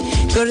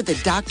checkout. Go to the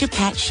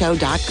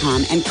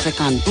drpatshow.com and click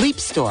on Bleep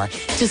Store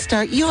to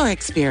start your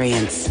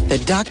experience. The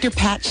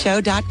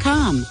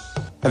drpatshow.com.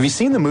 Have you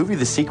seen the movie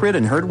The Secret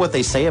and heard what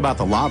they say about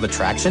the law of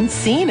attraction?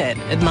 Seen it.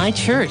 At my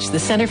church, the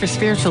Center for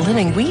Spiritual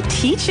Living, we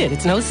teach it.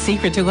 It's no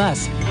secret to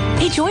us.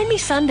 Hey, join me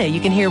Sunday. You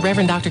can hear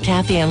Reverend Dr.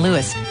 Kathy Ann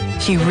Lewis.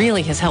 She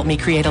really has helped me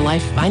create a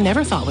life I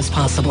never thought was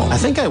possible. I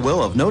think I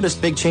will. I've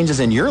noticed big changes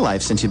in your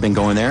life since you've been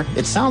going there.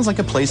 It sounds like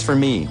a place for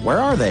me. Where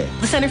are they?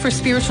 The Center for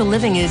Spiritual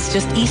Living is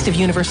just east of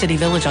University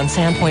Village on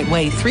Sandpoint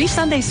Way. 3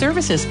 Sunday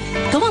services.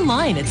 Go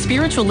online at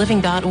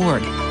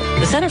spiritualliving.org.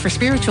 The Center for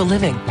Spiritual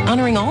Living,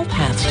 honoring all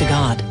paths to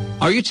God.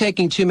 Are you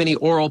taking too many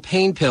oral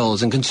pain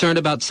pills and concerned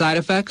about side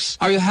effects?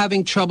 Are you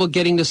having trouble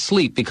getting to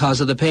sleep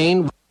because of the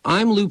pain?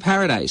 I'm Lou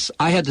Paradise.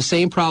 I had the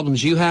same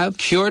problems you have,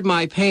 cured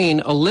my pain,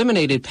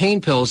 eliminated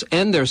pain pills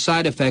and their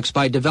side effects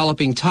by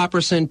developing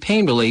Topricin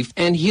Pain Relief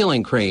and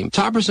Healing Cream.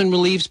 Topricin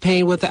relieves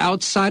pain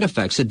without side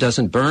effects. It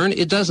doesn't burn,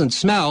 it doesn't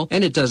smell,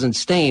 and it doesn't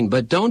stain.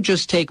 But don't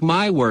just take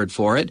my word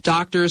for it.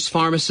 Doctors,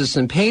 pharmacists,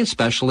 and pain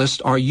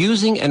specialists are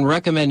using and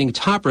recommending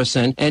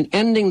Topricin and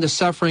ending the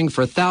suffering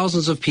for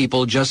thousands of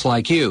people just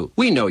like you.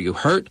 We know you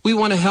hurt. We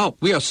want to help.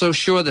 We are so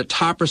sure that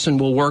Topricin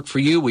will work for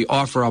you. We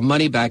offer a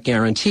money-back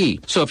guarantee.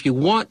 So if you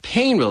want want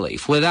pain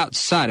relief without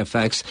side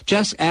effects,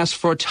 just ask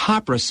for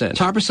Topricin.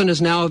 Topricin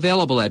is now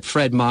available at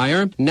Fred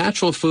Meyer,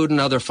 Natural Food, and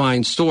other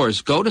fine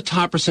stores. Go to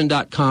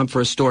Topricin.com for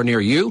a store near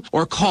you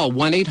or call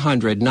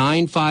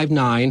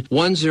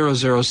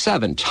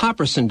 1-800-959-1007.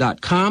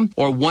 Topricin.com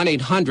or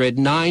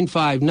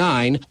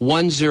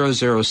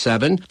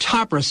 1-800-959-1007.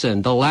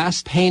 Topricin, the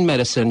last pain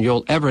medicine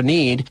you'll ever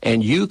need,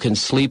 and you can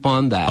sleep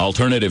on that.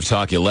 Alternative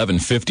Talk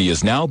 1150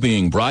 is now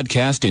being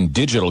broadcast in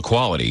digital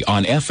quality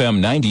on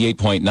FM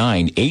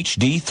 98.9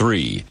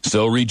 HD3.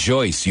 So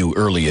rejoice, you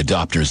early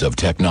adopters of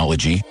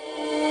technology.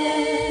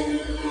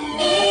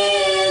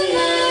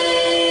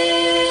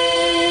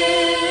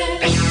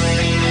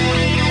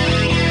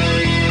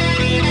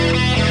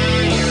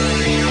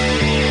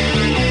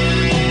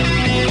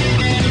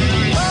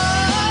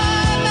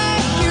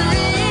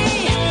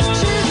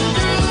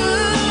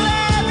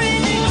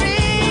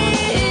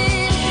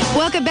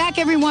 Welcome back,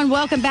 everyone.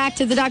 Welcome back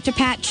to the Dr.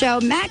 Pat Show.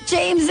 Matt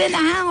James in the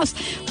house.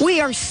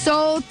 We are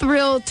so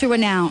thrilled to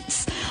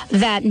announce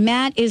that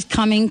Matt is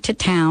coming to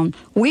town.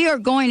 We are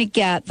going to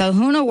get the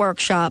Huna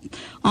workshop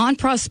on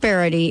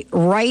prosperity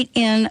right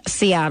in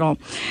Seattle.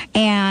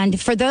 And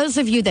for those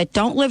of you that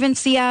don't live in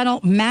Seattle,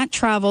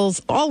 Matt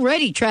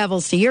already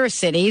travels to your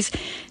cities.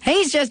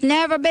 He's just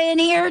never been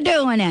here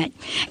doing it.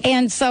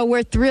 And so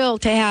we're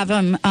thrilled to have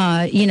him,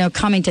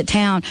 coming to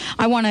town.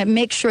 I want to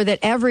make sure that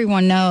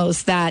everyone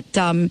knows that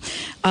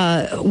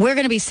we're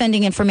going to be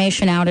sending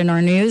information out in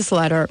our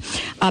newsletter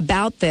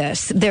about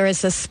this. There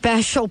is a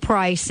special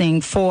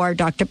pricing for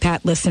Dr.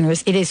 Pat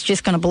listeners. It is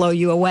just going to blow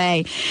you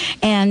away.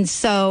 And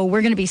so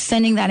we're going to be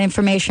sending that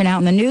information out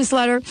in the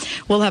newsletter.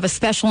 We'll have a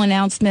special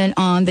announcement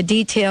on the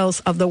details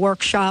of the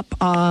workshop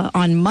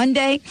on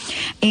Monday.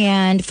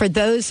 And for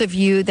those of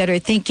you that are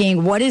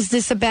thinking, what is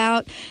this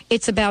about?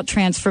 It's about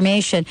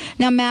transformation.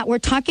 Now, Matt, we're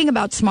talking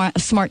about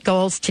smart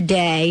goals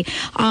today.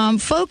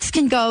 Folks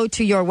can go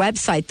to your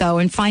website, though,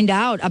 and find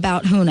out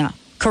about Huna,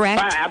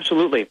 correct?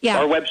 Absolutely. Yeah.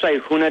 Our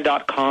website,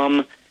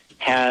 Huna.com,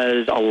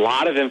 has a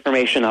lot of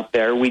information up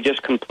there. We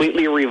just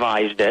completely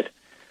revised it.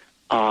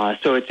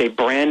 So it's a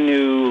brand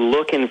new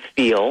look and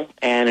feel.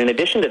 And in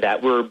addition to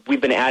that,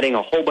 we've been adding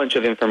a whole bunch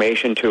of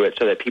information to it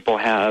so that people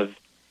have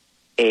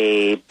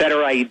a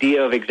better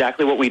idea of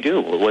exactly what we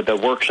do with the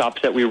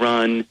workshops that we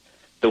run,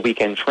 the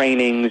weekend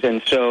trainings.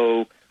 And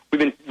so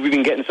we've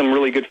been getting some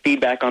really good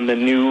feedback on the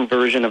new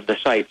version of the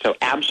site. So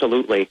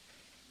absolutely.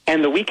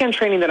 And the weekend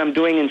training that I'm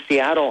doing in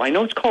Seattle, I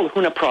know it's called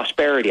Huna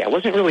Prosperity. I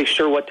wasn't really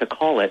sure what to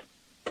call it,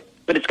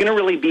 but it's going to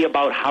really be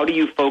about how do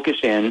you focus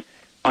in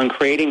on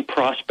creating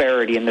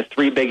prosperity in the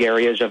three big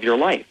areas of your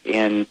life,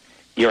 in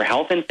your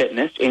health and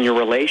fitness, in your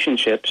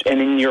relationships,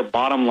 and in your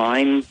bottom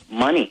line,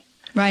 money.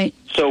 Right.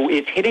 So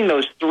it's hitting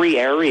those three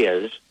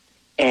areas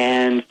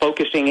and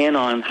focusing in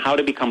on how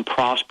to become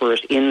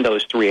prosperous in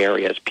those three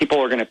areas. People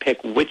are going to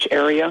pick which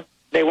area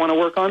they want to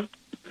work on,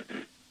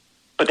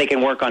 but they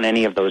can work on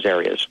any of those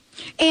areas.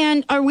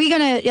 And are we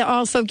going to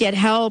also get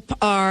help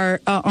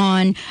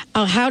on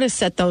how to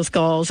set those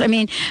goals? I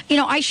mean,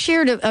 I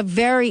shared a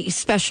very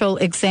special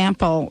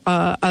example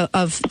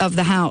of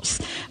the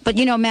house. But,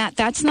 Matt,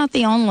 that's not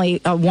the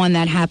only one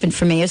that happened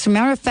for me. As a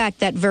matter of fact,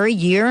 that very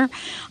year,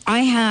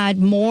 I had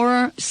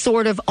more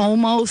sort of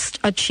almost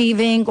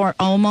achieving or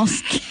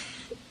almost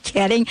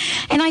getting.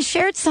 And I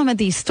shared some of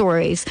these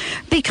stories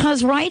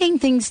because writing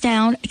things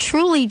down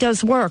truly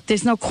does work.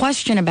 There's no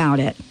question about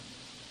it.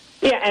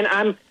 Yeah,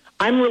 and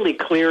I'm really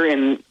clear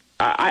in,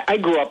 I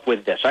grew up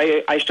with this.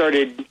 I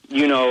started,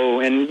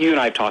 and you and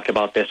I have talked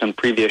about this on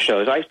previous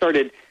shows. I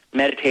started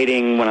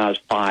meditating when I was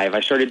 5.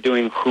 I started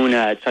doing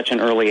Huna at such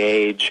an early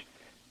age,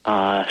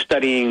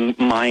 studying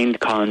mind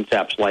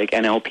concepts like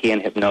NLP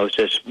and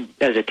hypnosis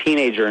as a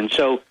teenager. And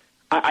so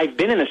I've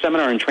been in the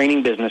seminar and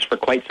training business for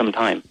quite some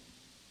time.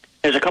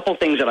 There's a couple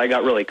things that I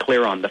got really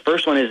clear on. The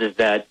first one is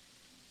that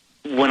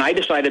when I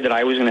decided that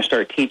I was going to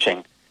start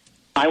teaching,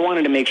 I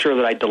wanted to make sure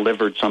that I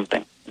delivered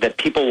something, that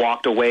people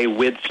walked away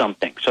with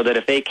something, so that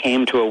if they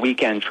came to a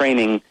weekend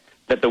training,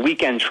 that the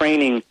weekend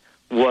training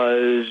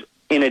was,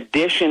 in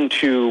addition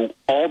to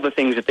all the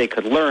things that they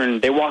could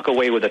learn, they walk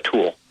away with a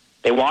tool.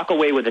 They walk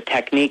away with a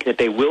technique that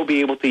they will be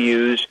able to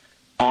use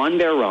on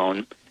their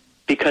own,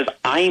 because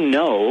I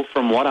know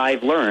from what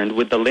I've learned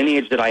with the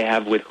lineage that I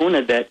have with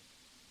Huna that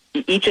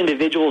each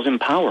individual is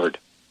empowered.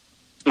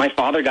 My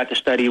father got to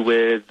study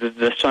with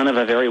the son of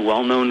a very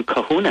well-known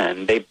kahuna,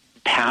 and they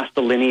passed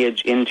the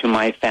lineage into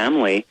my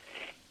family,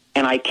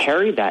 and I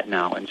carry that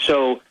now. And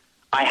so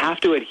I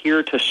have to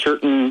adhere to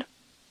certain,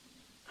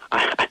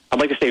 I'd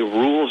like to say,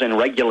 rules and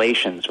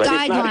regulations.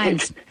 Right?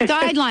 Guidelines.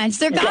 Guidelines.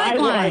 They're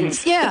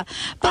guidelines. Yeah.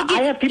 But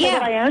I have people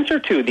that I answer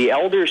to, the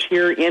elders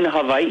here in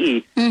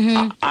Hawaii.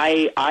 Mm-hmm.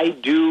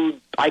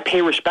 I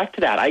pay respect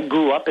to that. I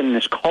grew up in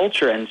this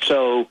culture, and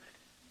so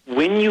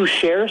when you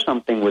share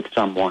something with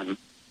someone,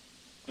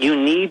 you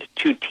need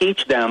to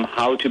teach them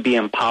how to be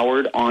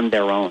empowered on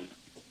their own.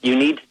 You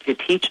need to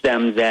teach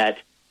them that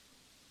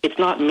it's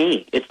not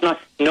me.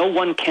 No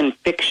one can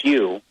fix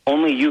you.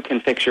 Only you can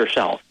fix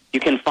yourself. You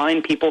can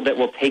find people that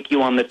will take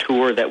you on the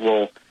tour, that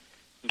will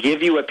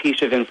give you a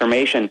piece of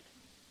information,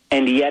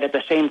 And yet, at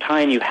the same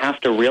time, you have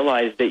to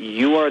realize that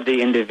you are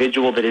the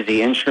individual that is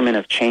the instrument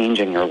of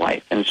change in your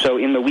life. And so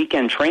in the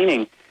weekend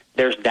training,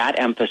 there's that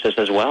emphasis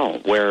as well,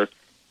 where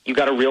you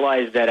got to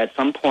realize that at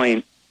some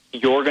point,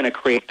 you're going to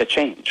create the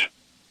change.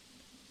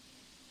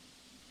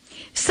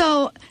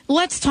 So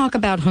let's talk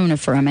about Huna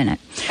for a minute.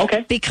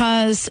 Okay.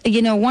 Because,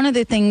 one of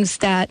the things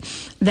that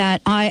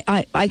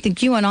I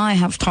think you and I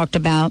have talked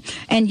about,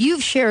 and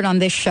you've shared on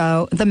this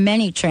show, the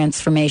many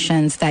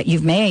transformations that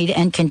you've made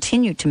and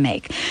continue to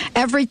make.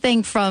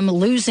 Everything from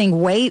losing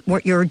weight,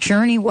 what your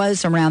journey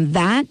was around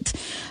that,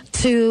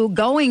 to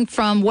going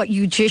from what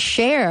you just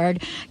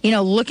shared,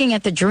 looking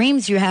at the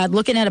dreams you had,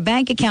 looking at a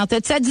bank account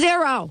that said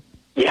zero.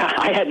 Yeah,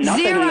 I had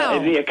nothing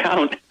in the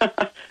account.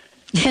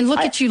 And look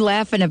at you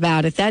laughing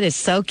about it. That is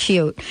so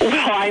cute. Well,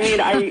 I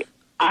mean,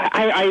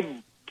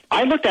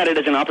 I looked at it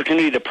as an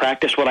opportunity to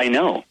practice what I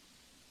know.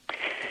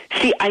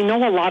 See, I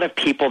know a lot of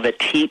people that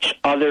teach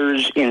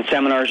others in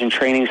seminars and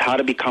trainings how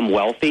to become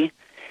wealthy,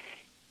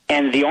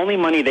 and the only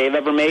money they've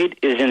ever made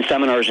is in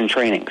seminars and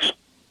trainings.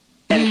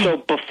 And so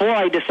before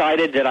I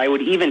decided that I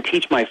would even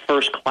teach my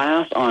first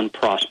class on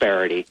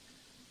prosperity,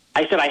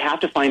 I said I have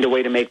to find a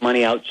way to make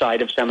money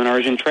outside of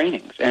seminars and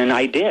trainings. And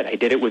I did. I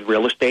did it with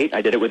real estate,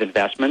 I did it with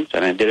investments,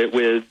 and I did it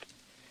with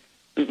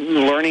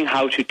learning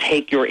how to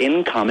take your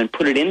income and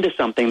put it into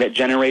something that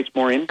generates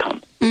more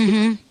income.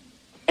 Mm-hmm.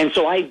 And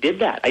so I did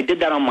that. I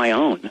did that on my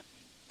own.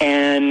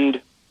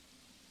 And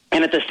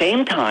at the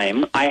same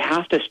time, I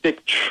have to stay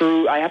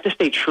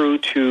true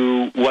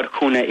to what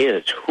Huna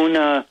is.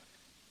 Huna,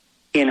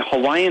 in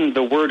Hawaiian,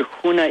 the word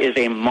Huna is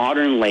a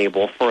modern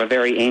label for a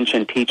very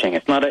ancient teaching.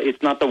 It's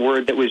not the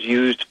word that was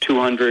used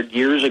 200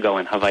 years ago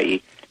in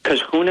Hawaii,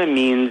 because Huna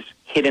means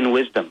hidden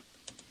wisdom.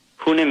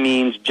 Huna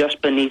means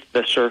just beneath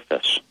the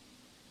surface.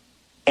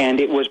 And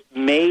it was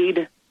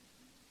made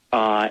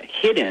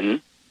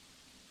hidden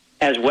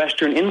as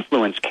Western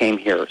influence came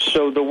here.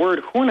 So the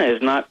word Huna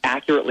is not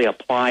accurately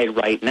applied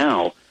right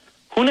now.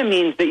 Huna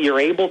means that you're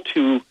able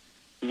to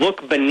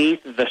look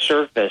beneath the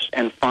surface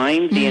and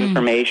find the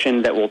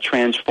information that will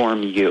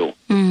transform you.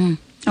 Oh, and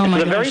my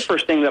the gosh. very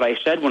first thing that I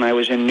said when I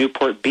was in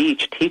Newport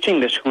Beach teaching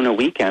this Huna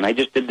weekend, I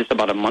just did this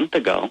about a month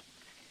ago,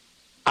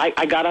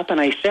 I got up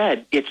and I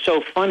said, it's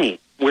so funny.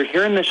 We're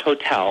here in this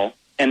hotel,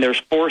 and there's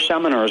 4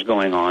 seminars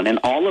going on, and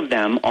all of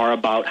them are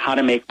about how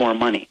to make more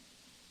money.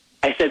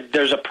 I said,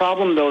 there's a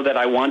problem, though, that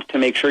I want to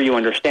make sure you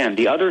understand.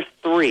 The other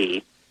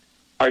 3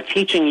 are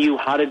teaching you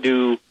how to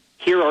do,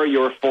 here are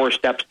your 4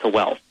 steps to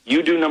wealth.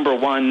 You do number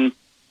 1,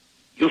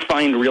 you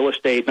find real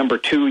estate. Number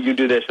 2, you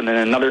do this. And then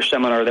another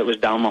seminar that was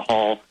down the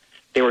hall,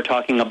 they were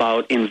talking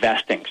about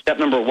investing. Step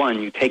number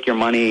 1, you take your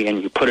money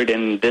and you put it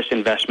in this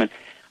investment.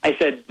 I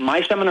said,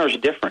 my seminar is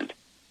different.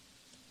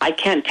 I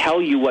can't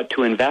tell you what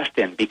to invest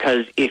in,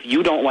 because if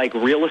you don't like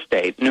real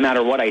estate, no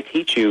matter what I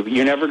teach you,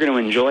 you're never going to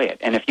enjoy it.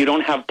 And if you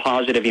don't have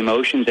positive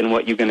emotions in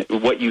what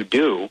you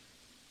do,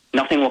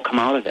 nothing will come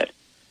out of it.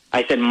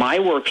 I said, my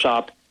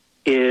workshop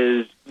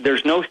is,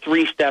 there's no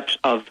 3 steps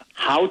of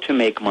how to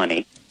make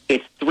money.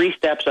 It's 3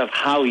 steps of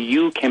how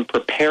you can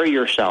prepare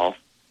yourself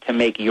to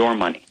make your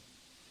money.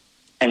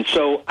 And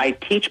so I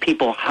teach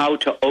people how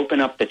to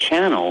open up the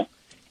channel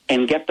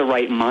and get the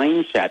right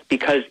mindset,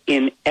 because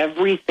in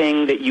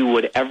everything that you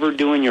would ever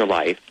do in your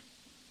life,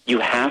 you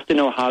have to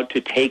know how to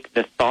take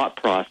the thought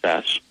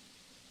process,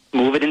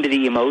 move it into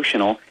the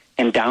emotional,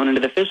 and down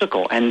into the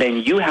physical. And then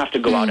you have to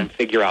go out and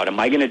figure out, am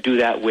I going to do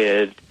that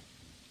with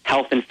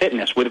health and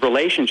fitness, with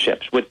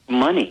relationships, with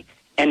money?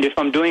 And if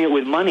I'm doing it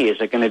with money,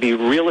 is it going to be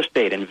real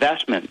estate,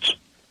 investments,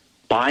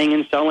 buying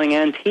and selling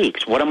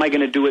antiques? What am I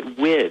going to do it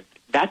with?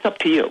 That's up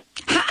to you.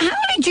 How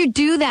did you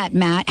do that,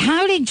 Matt?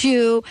 How did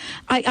you?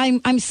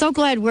 I'm so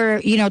glad we're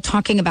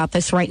talking about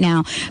this right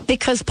now,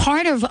 because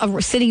part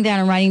of sitting down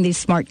and writing these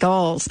SMART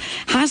goals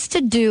has to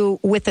do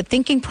with the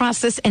thinking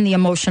process and the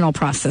emotional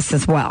process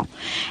as well.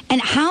 And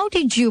how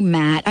did you,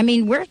 Matt? I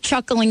mean, we're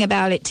chuckling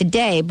about it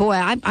today. Boy,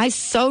 I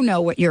so know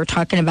what you're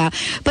talking about.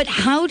 But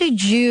how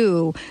did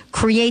you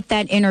create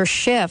that inner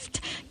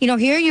shift?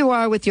 Here you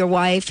are with your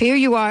wife. Here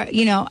you are,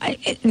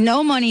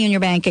 no money in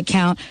your bank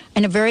account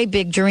and a very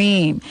big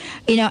dream.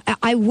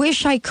 I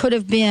wish I could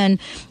have been,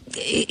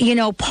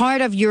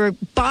 part of your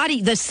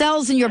body, the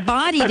cells in your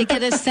body, to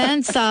get a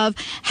sense of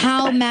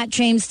how Matt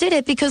James did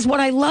it. Because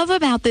what I love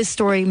about this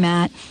story,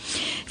 Matt,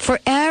 for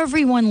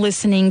everyone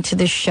listening to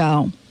this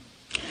show,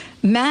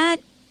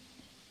 Matt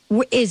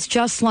is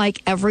just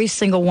like every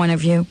single one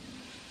of you.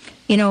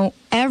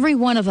 Every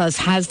one of us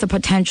has the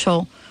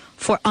potential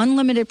for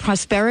unlimited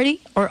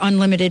prosperity or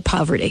unlimited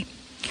poverty.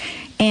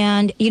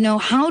 And,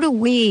 how do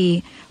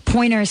we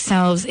point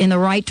ourselves in the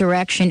right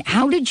direction?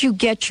 How did you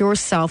get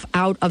yourself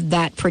out of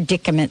that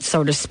predicament,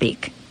 so to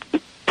speak?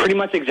 Pretty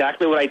much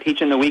exactly what I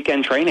teach in the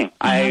weekend training.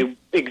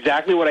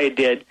 Exactly what I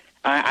did.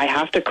 I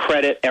have to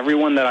credit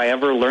everyone that I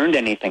ever learned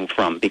anything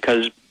from,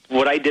 because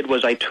what I did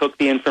was I took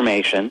the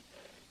information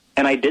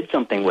and I did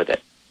something with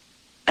it.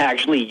 I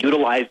actually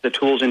utilized the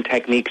tools and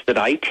techniques that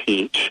I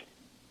teach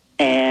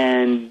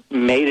and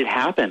made it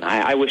happen.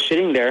 I was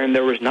sitting there and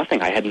there was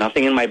nothing. I had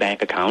nothing in my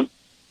bank account.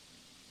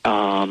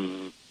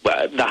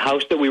 the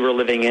house that we were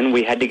living in,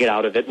 we had to get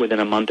out of it within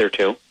a month or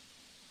two.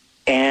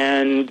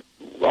 And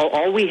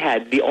all we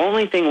had, the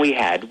only thing we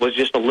had was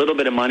just a little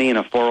bit of money in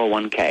a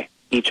 401k,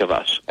 each of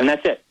us. And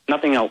that's it.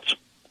 Nothing else.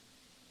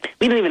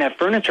 We didn't even have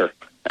furniture.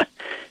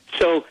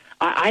 So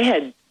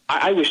I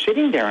was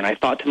sitting there and I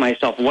thought to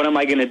myself, what am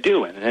I going to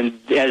do? And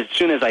as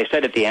soon as I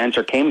said it, the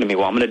answer came to me,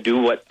 well, I'm going to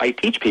do what I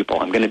teach people.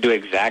 I'm going to do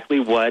exactly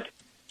what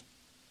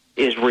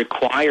is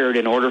required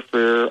in order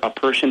for a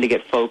person to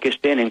get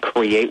focused in and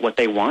create what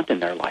they want in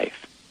their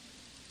life.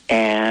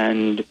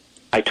 And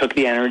I took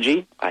the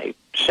energy, I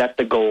set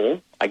the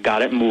goal, I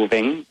got it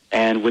moving,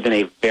 and within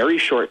a very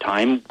short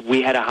time,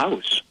 we had a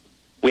house.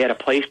 We had a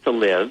place to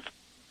live,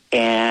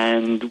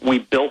 and we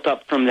built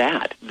up from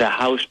that. The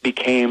house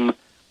became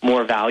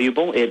more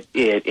valuable. It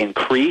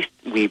increased.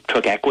 We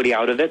took equity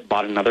out of it,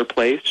 bought another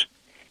place,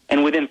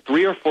 and within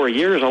 3 or 4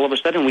 years, all of a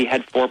sudden, we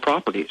had 4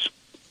 properties.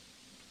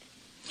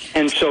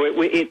 And so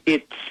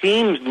it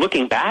seems,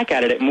 looking back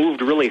at it, it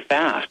moved really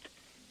fast.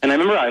 And I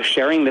remember I was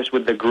sharing this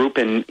with the group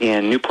in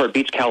Newport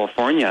Beach,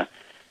 California.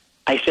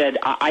 I said,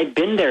 I've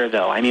been there,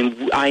 though. I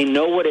mean, I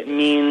know what it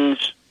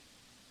means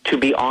to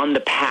be on the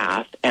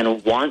path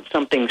and want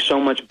something so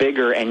much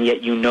bigger, and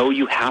yet you know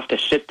you have to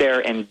sit there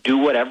and do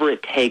whatever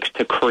it takes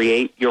to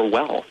create your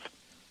wealth.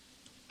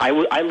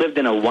 I lived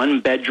in a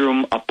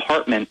 1-bedroom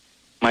apartment.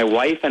 My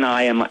wife and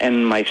I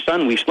and my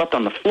son, we slept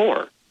on the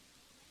floor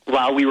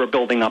while we were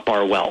building up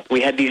our wealth.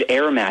 We had these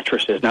air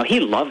mattresses. Now, he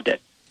loved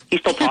it. He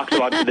still talks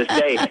about to this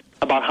day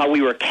about how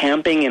we were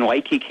camping in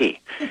Waikiki.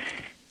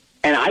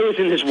 And I was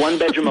in this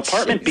 1-bedroom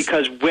apartment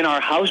because when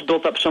our house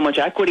built up so much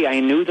equity,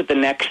 I knew that the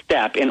next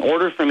step, in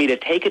order for me to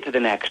take it to the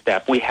next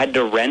step, we had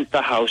to rent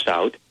the house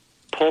out,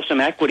 pull some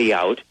equity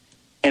out,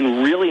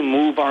 and really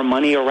move our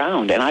money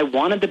around. And I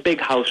wanted the big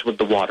house with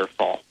the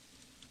waterfall.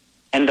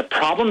 And the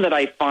problem that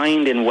I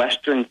find in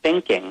Western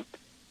thinking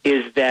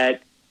is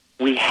that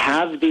we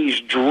have these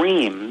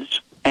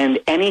dreams, and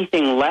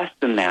anything less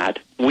than that,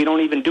 we don't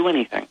even do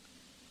anything.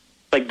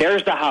 Like,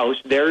 there's the house,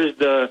 there's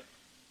the...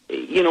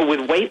 You know,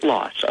 with weight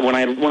loss, when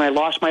I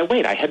lost my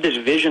weight, I had this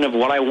vision of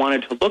what I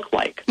wanted to look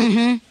like.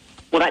 Mm-hmm.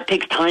 Well, that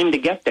takes time to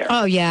get there.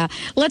 Oh, yeah.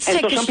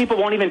 Some people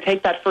won't even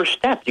take that first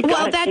step. You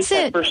got to take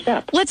that first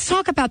step. Let's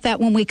talk about that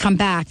when we come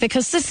back,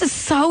 because this is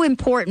so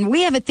important.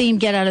 We have a theme,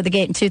 Get Out of the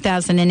Gate, in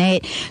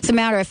 2008. As a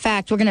matter of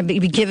fact, we're going to be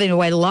giving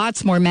away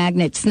lots more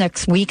magnets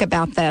next week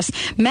about this.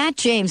 Matt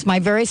James, my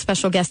very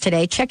special guest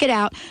today. Check it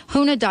out,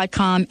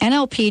 Huna.com,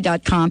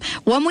 NLP.com.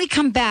 When we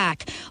come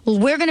back,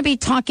 we're going to be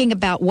talking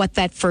about what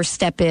that first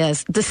step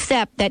is, the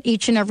step that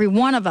each and every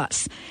one of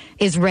us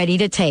is ready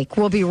to take.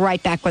 We'll be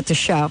right back with the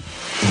show.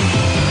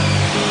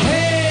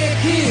 Hey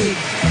kids,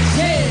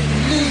 hey,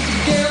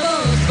 loose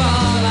together,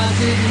 spotlight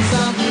hitting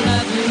something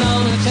that's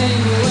known to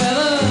change the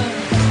weather.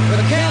 But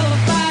a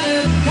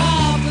California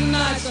coffin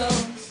night, so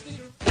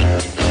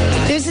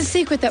there's a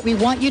secret that we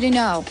want you to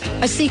know.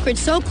 A secret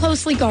so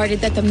closely guarded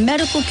that the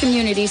medical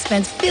community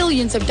spends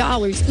billions of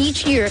dollars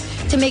each year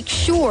to make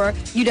sure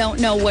you don't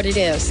know what it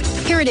is.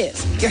 Here it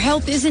is. Your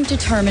health isn't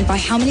determined by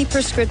how many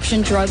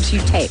prescription drugs you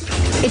take.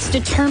 It's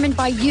determined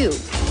by you.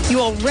 You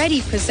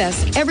already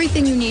possess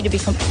everything you need to be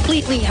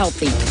completely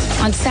healthy.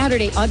 On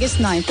Saturday, August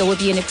 9th, there will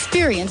be an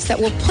experience that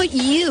will put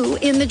you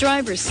in the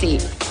driver's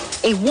seat.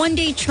 A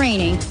one-day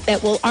training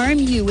that will arm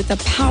you with the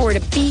power to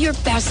be your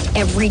best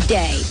every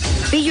day.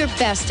 Be Your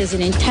Best is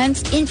an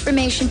intense,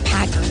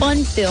 information-packed,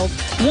 fun-filled,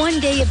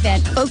 one-day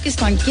event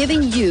focused on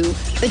giving you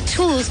the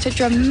tools to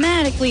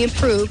dramatically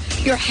improve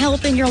your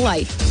health and your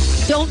life.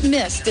 Don't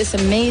miss this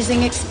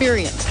amazing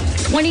experience.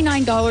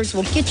 $29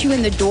 will get you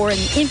in the door, and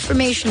the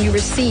information you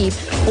receive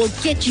will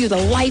get you the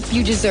life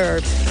you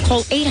deserve.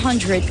 Call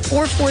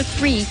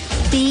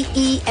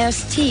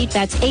 800-443-BEST.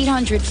 That's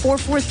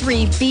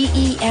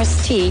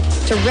 800-443-BEST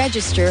to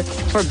register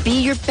for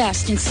Be Your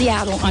Best in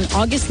Seattle on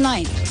August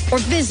 9th, or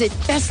visit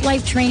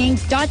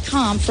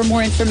bestlifetraining.com for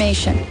more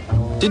information.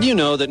 Did you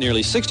know that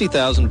nearly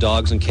 60,000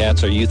 dogs and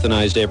cats are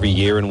euthanized every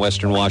year in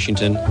Western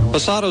Washington?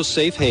 Posado's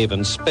Safe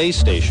Haven Space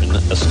Station,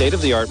 a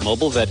state-of-the-art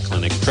mobile vet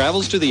clinic,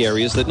 travels to the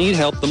areas that need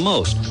help the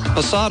most.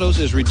 Posado's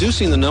is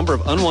reducing the number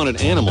of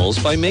unwanted animals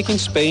by making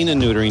spaying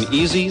and neutering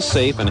easy,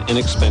 safe, and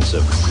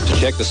inexpensive. To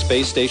check the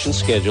space station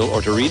schedule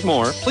or to read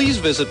more, please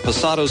visit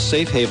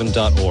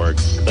posadossafehaven.org.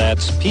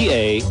 That's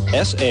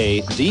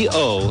P-A-S-A-D-O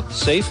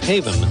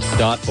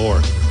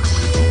safehaven.org.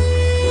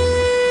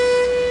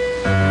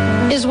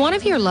 Is one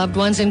of your loved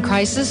ones in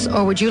crisis,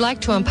 or would you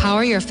like to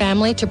empower your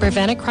family to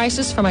prevent a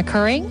crisis from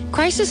occurring?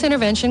 Crisis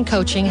Intervention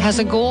Coaching has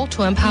a goal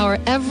to empower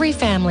every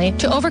family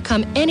to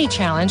overcome any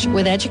challenge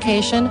with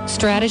education,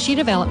 strategy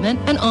development,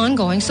 and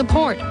ongoing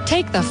support.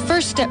 Take the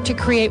first step to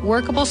create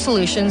workable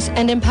solutions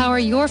and empower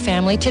your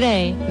family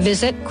today.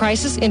 Visit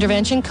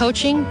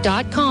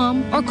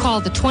crisisinterventioncoaching.com or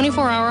call the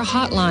 24-hour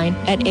hotline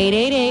at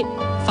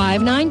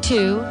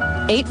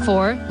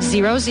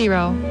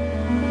 888-592-8400.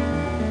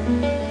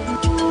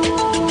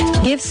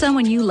 Give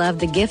someone you love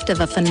the gift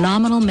of a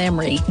phenomenal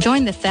memory.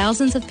 Join the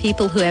thousands of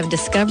people who have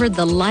discovered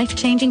the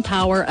life-changing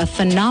power of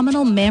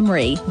phenomenal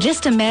memory.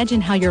 Just imagine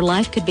how your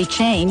life could be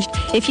changed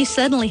if you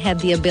suddenly had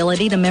the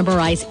ability to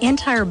memorize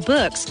entire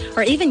books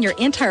or even your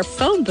entire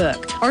phone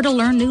book, or to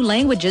learn new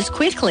languages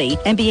quickly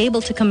and be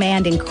able to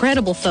command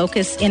incredible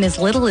focus in as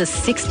little as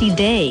 60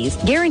 days.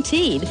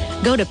 Guaranteed.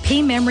 Go to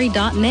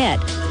pmemory.net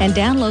and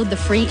download the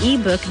free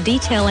ebook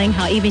detailing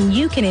how even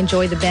you can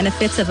enjoy the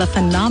benefits of a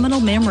phenomenal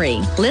memory.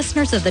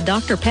 Listeners of the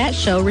Dr. Pat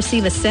Show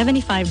receive a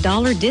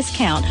 $75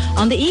 discount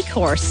on the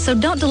e-course, so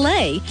don't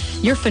delay.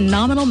 Your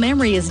phenomenal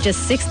memory is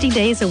just 60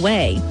 days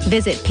away.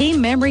 Visit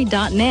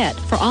pmemory.net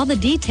for all the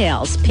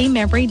details.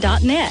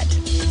 pmemory.net.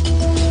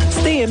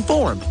 Stay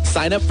informed.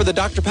 Sign up for the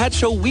Dr. Pat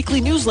Show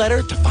weekly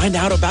newsletter to find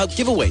out about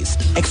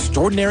giveaways,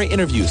 extraordinary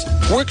interviews,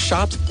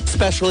 workshops,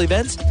 special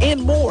events,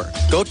 and more.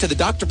 Go to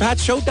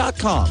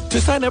thedrpatshow.com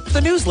to sign up for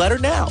the newsletter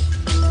now.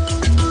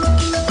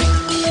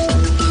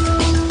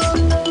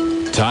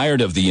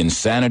 Tired of the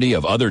insanity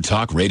of other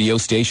talk radio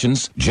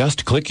stations?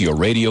 Just click your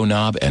radio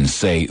knob and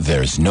say,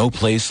 "There's no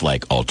place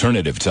like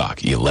Alternative Talk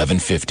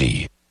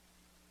 1150."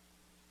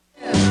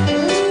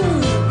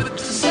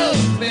 So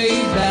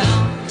fade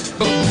down,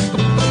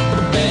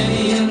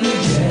 Benny and the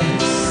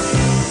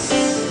Jets.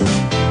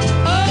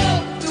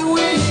 Oh, the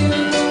wind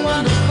and the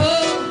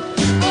wonderful.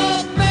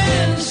 Oh,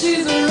 man,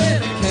 she's a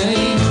red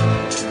cane.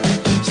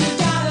 She's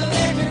got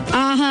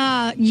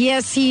electric.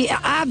 Yes, he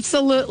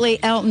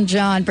absolutely. Elton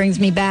John brings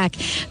me back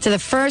to the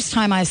first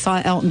time I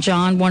saw Elton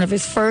John, one of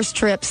his first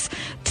trips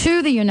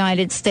to the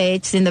United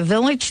States in the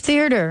Village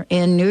Theater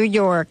in New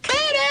York.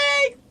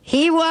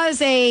 He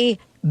was a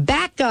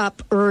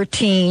backup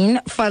routine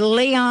for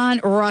Leon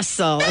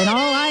Russell. And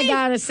all I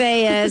got to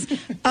say is,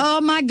 oh,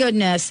 my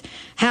goodness,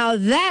 how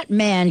that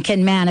man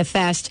can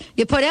manifest.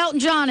 You put Elton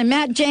John and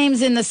Matt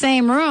James in the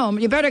same room,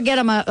 you better get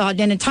them an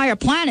entire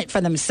planet for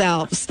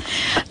themselves.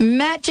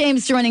 Matt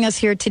James joining us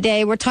here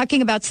today. We're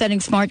talking about setting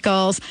smart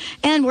goals,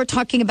 and we're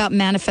talking about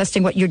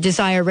manifesting what you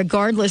desire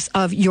regardless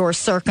of your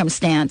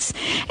circumstance.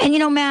 And, you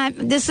know, Matt,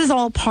 this is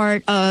all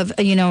part of,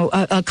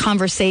 a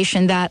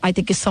conversation that I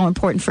think is so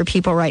important for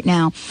people right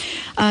now.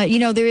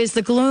 There is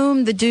the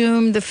gloom, the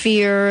doom, the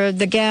fear,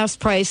 the gas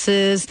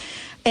prices.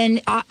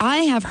 And I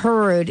have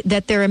heard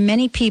that there are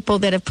many people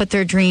that have put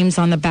their dreams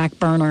on the back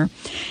burner.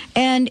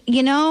 And,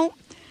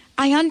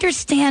 I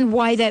understand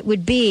why that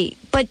would be.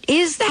 But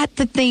is that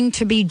the thing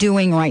to be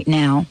doing right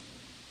now?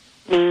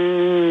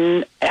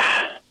 You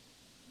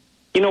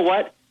know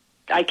what?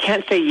 I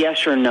can't say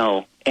yes or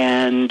no.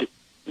 And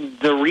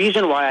the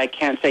reason why I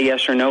can't say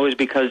yes or no is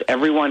because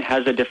everyone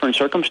has a different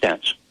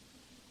circumstance.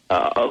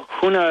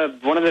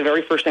 Huna, one of the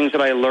very first things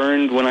that I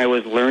learned when I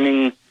was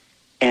learning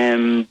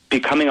and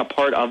becoming a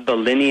part of the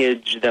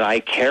lineage that I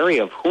carry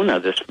of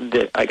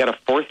Huna, I got a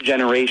fourth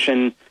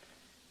generation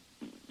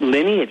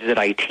lineage that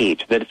I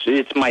teach. That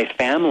it's my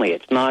family.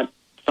 It's not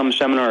some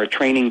seminar or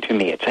training to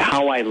me. It's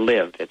how I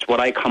live. It's what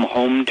I come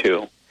home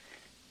to.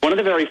 One of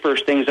the very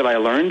first things that I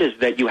learned is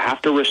that you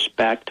have to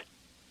respect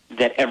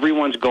that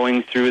everyone's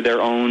going through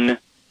their own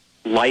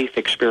life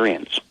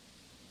experience.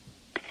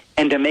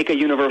 And to make a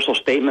universal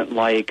statement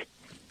like,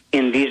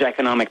 in these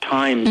economic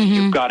times,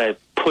 you've got to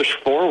push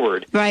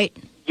forward. Right.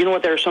 You know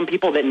what? There are some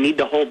people that need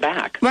to hold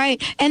back.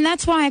 Right. And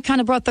that's why I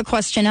kind of brought the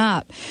question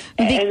up.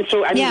 And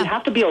so, you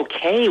have to be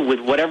okay with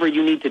whatever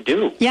you need to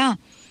do. Yeah.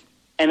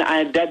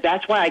 And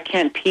that's why I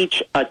can't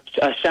teach a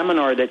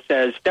seminar that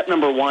says, step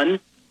number 1,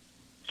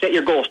 set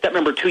your goal. Step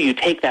number 2, you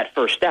take that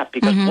first step.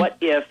 Because what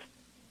if,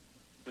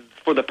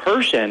 for the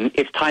person,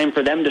 it's time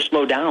for them to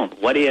slow down?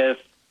 What if,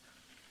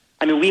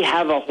 we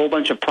have a whole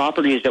bunch of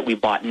properties that we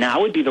bought.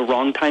 Now would be the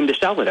wrong time to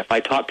sell it. If I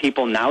taught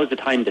people now is the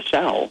time to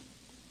sell,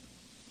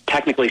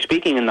 technically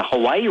speaking, in the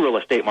Hawaii real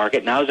estate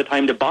market, now is the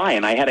time to buy.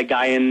 And I had a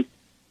guy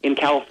in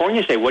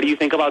California say, what do you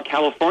think about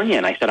California?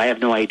 And I said, I have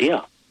no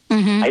idea.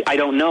 I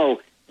don't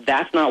know.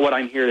 That's not what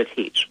I'm here to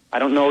teach. I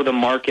don't know the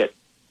market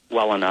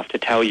well enough to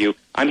tell you.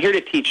 I'm here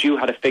to teach you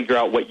how to figure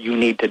out what you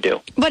need to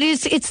do. But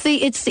it's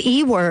the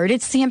E word.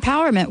 It's the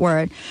empowerment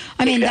word.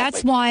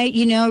 That's why,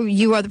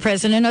 you are the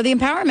president of the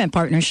Empowerment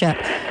Partnership.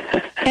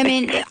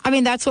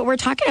 That's what we're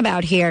talking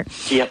about here.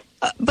 Yep.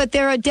 But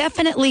there are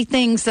definitely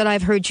things that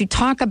I've heard you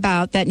talk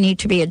about that need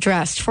to be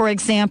addressed. For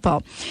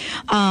example,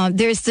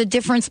 there's the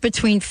difference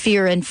between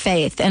fear and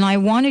faith. And I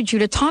wanted you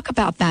to talk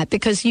about that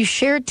because you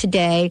shared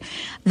today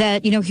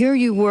that, here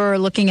you were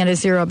looking at a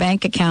zero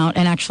bank account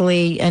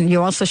and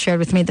you also shared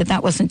with me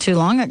that wasn't too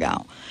long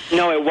ago.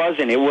 No, it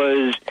wasn't. It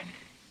was,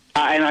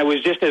 and I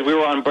was just, as we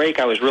were on break,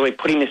 I was really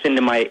putting this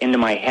into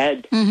my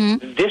head.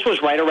 This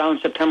was right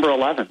around September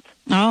 11th.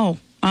 Oh,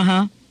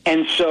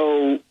 And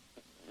so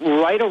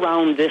right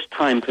around this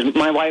time, because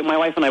my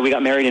wife and I, we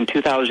got married in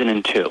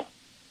 2002.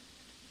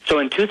 So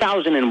in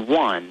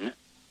 2001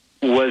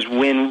 was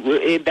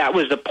when that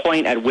was the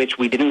point at which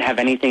we didn't have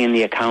anything in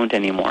the account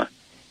anymore.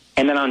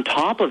 And then on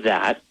top of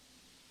that,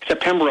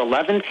 September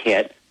 11th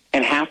hit,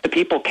 and half the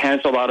people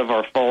canceled out of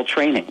our fall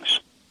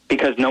trainings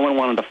because no one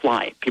wanted to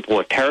fly. People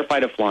were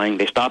terrified of flying.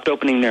 They stopped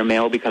opening their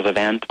mail because of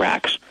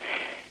anthrax.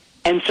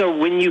 And so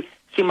when you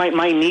see, my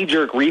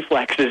knee-jerk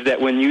reflex is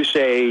that when you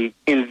say,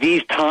 in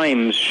these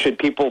times, should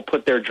people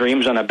put their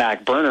dreams on a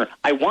back burner,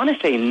 I want to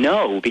say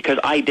no, because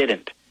I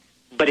didn't.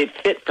 But it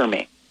fit for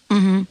me.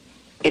 Mm-hmm.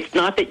 It's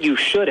not that you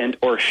shouldn't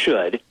or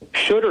should.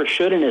 Should or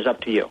shouldn't is up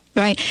to you.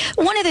 Right.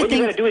 One of the what you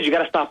got to do is you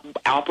got to stop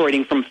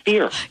operating from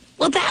fear.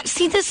 Well,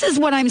 this is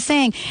what I'm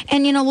saying.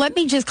 And, let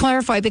me just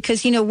clarify,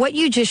 because, what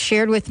you just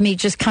shared with me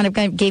just kind of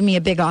gave me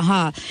a big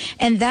aha.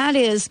 And that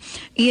is,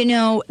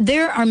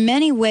 there are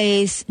many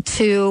ways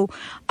to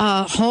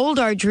hold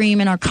our dream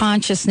in our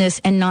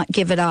consciousness and not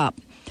give it up.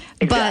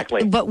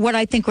 Exactly. But what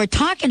I think we're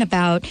talking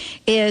about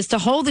is to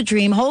hold the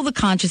dream, hold the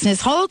consciousness,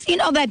 hold,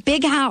 that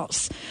big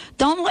house.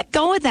 Don't let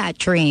go of that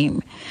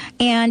dream.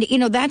 And,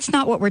 that's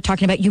not what we're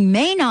talking about. You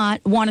may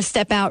not want to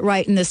step out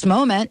right in this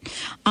moment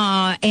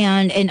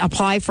and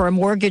apply for a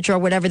mortgage or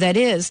whatever that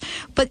is.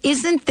 But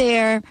isn't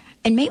there,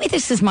 and maybe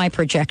this is my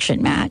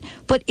projection, Matt,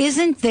 but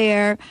isn't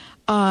there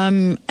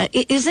a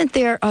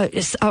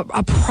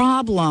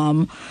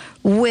problem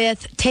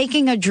with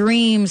taking a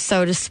dream,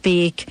 so to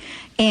speak,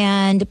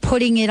 and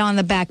putting it on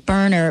the back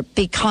burner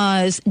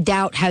because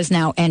doubt has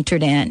now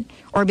entered in,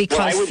 or because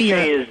what I would fear?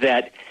 say is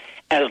that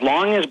as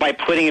long as by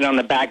putting it on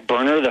the back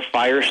burner, the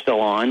fire's still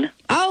on.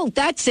 Oh,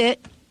 that's it.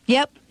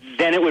 Yep.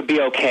 Then it would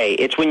be okay.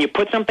 It's when you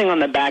put something on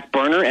the back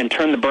burner and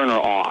turn the burner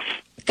off.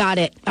 Got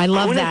it. I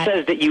love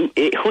that.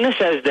 Huna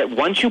says that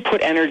once you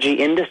put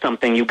energy into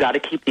something, you got to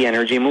keep the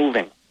energy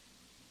moving.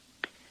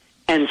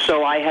 And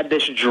so I had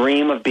this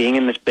dream of being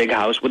in this big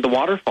house with the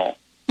waterfall,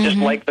 just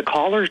like the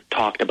caller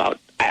talked about.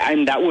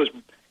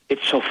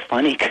 It's so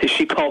funny because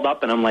she called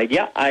up and I'm like,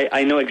 yeah,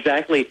 I know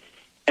exactly.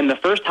 And the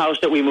first house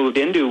that we moved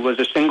into was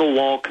a single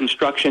wall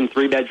construction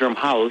 3-bedroom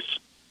house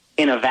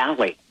in a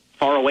valley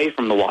far away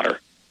from the water.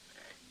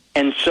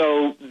 And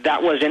so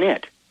that wasn't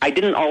it. I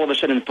didn't all of a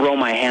sudden throw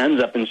my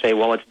hands up and say,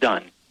 well, it's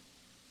done.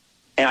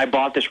 And I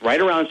bought this right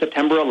around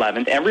September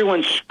 11th.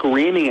 Everyone's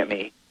screaming at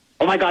me.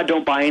 Oh, my God,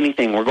 don't buy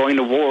anything. We're going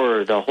to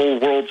war. The whole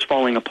world's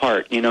falling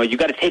apart. You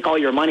got to take all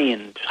your money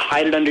and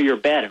hide it under your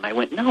bed. And I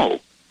went, no.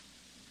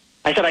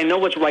 I said, I know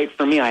what's right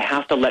for me. I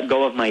have to let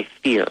go of my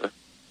fear.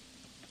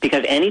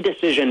 Because any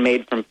decision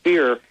made from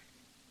fear,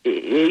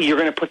 you're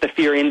going to put the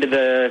fear into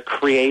the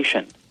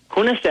creation.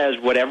 Huna says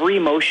whatever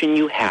emotion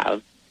you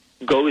have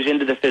goes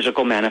into the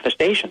physical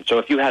manifestation. So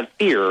if you have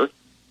fear,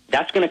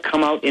 that's going to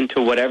come out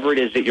into whatever it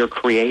is that you're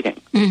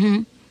creating.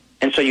 Mm-hmm.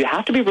 And so you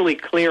have to be really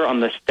clear on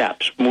the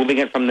steps, moving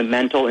it from the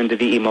mental into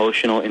the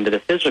emotional into the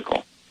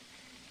physical.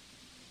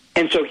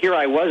 And so here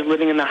I was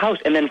living in the house.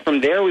 And then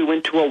from there we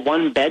went to a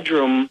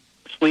 1-bedroom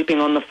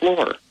sleeping on the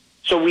floor.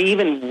 So we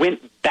even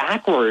went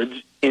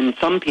backwards in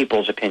some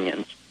people's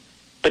opinions.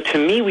 But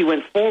to me, we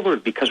went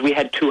forward because we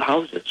had 2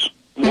 houses.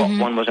 Well,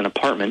 one was an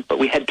apartment, but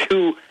we had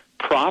 2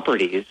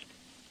 properties.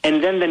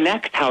 And then the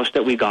next house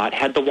that we got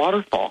had the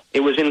waterfall.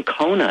 It was in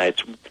Kona.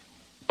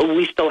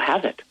 We still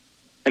have it.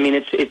 I mean,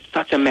 it's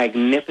such a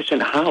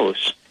magnificent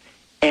house,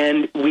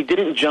 and we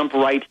didn't jump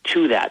right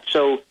to that.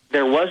 So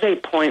there was a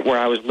point where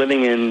I was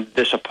living in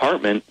this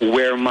apartment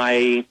where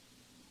my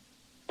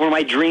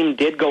dream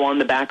did go on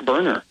the back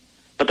burner,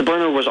 but the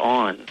burner was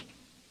on.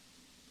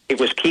 It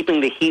was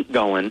keeping the heat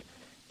going.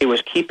 It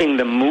was keeping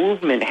the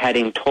movement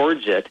heading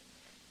towards it,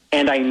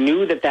 and I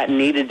knew that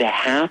needed to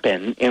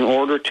happen in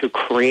order to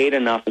create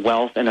enough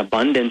wealth and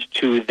abundance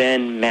to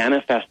then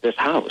manifest this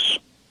house.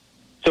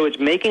 So it's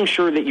making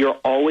sure that you're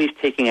always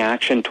taking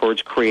action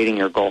towards creating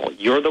your goal.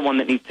 You're the one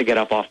that needs to get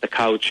up off the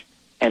couch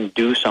and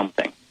do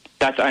something.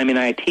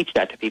 I teach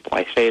that to people.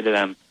 I say to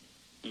them,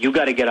 you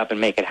got to get up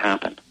and make it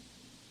happen.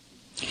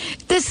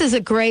 This is a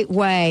great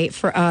way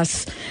for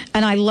us,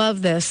 and I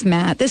love this,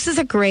 Matt. This is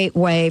a great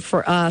way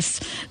for us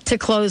to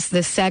close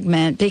this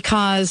segment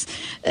because,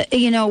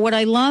 what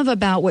I love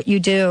about what you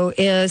do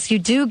is you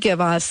do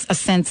give us a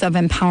sense of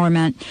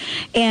empowerment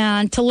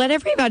and to let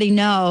everybody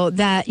know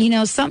that,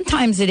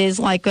 sometimes it is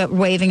like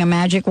waving a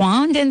magic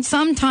wand and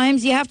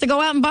sometimes you have to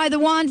go out and buy the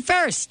wand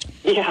first.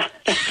 Yeah,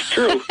 that's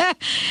true.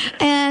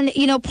 And,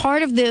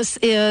 part of this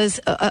is,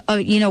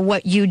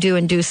 what you do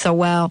and do so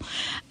well.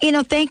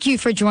 Thank you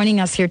for joining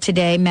us here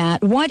today,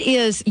 Matt. What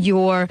is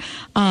your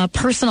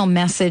personal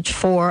message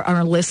for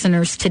our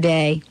listeners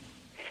today?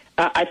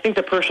 I think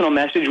the personal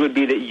message would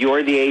be that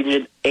you're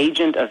the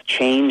agent of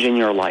change in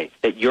your life,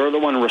 that you're the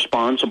one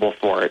responsible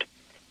for it,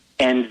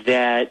 and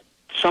that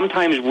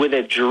sometimes with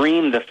a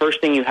dream, the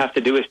first thing you have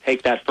to do is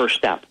take that first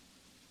step.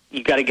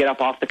 You got to get up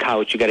off the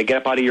couch. You got to get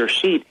up out of your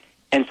seat,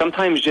 and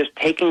sometimes just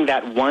taking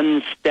that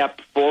one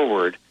step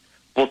forward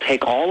will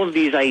take all of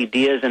these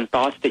ideas and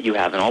thoughts that you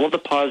have and all of the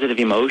positive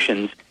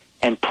emotions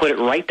and put it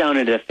right down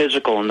into the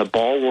physical, and the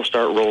ball will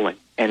start rolling,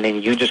 and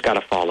then you just got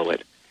to follow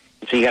it.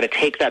 And so you got to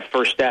take that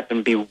first step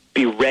and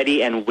be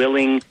ready and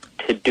willing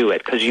to do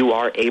it because you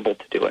are able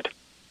to do it.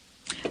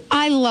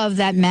 I love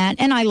that, Matt,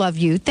 and I love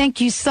you.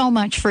 Thank you so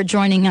much for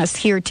joining us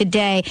here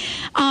today.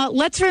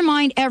 Let's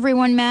remind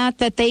everyone, Matt,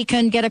 that they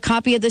can get a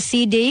copy of the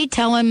CD.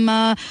 Tell them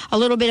a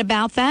little bit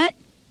about that.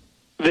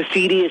 The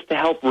CD is to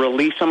help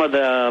release some of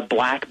the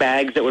black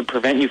bags that would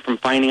prevent you from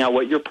finding out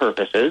what your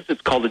purpose is.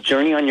 It's called A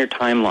Journey on Your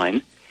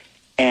Timeline.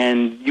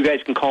 And you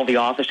guys can call the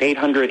office,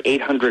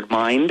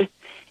 800-800-MIND.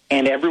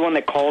 And everyone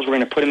that calls, we're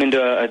going to put them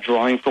into a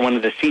drawing for one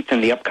of the seats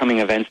in the upcoming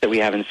events that we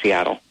have in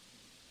Seattle.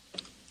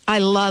 I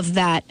love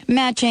that.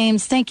 Matt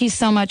James, thank you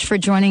so much for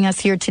joining us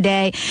here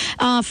today.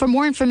 For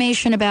more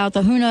information about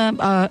the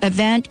Huna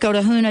event, go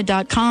to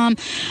Huna.com.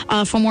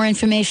 For more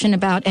information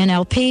about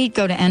NLP,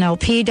 go to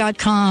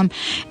NLP.com.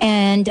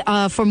 And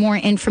for more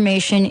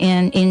information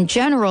in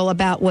general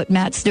about what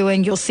Matt's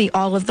doing, you'll see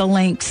all of the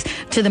links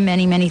to the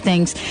many, many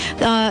things.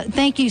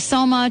 Thank you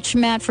so much,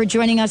 Matt, for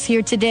joining us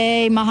here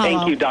today. Mahalo.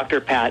 Thank you,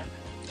 Dr. Pat.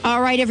 All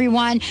right,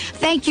 everyone.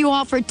 Thank you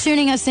all for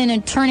tuning us in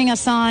and turning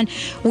us on.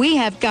 We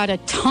have got a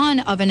ton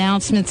of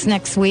announcements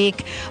next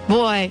week.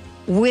 Boy,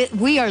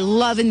 we are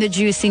loving the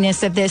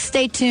juiciness of this.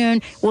 Stay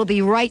tuned. We'll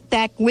be right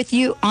back with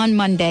you on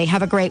Monday.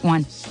 Have a great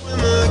one.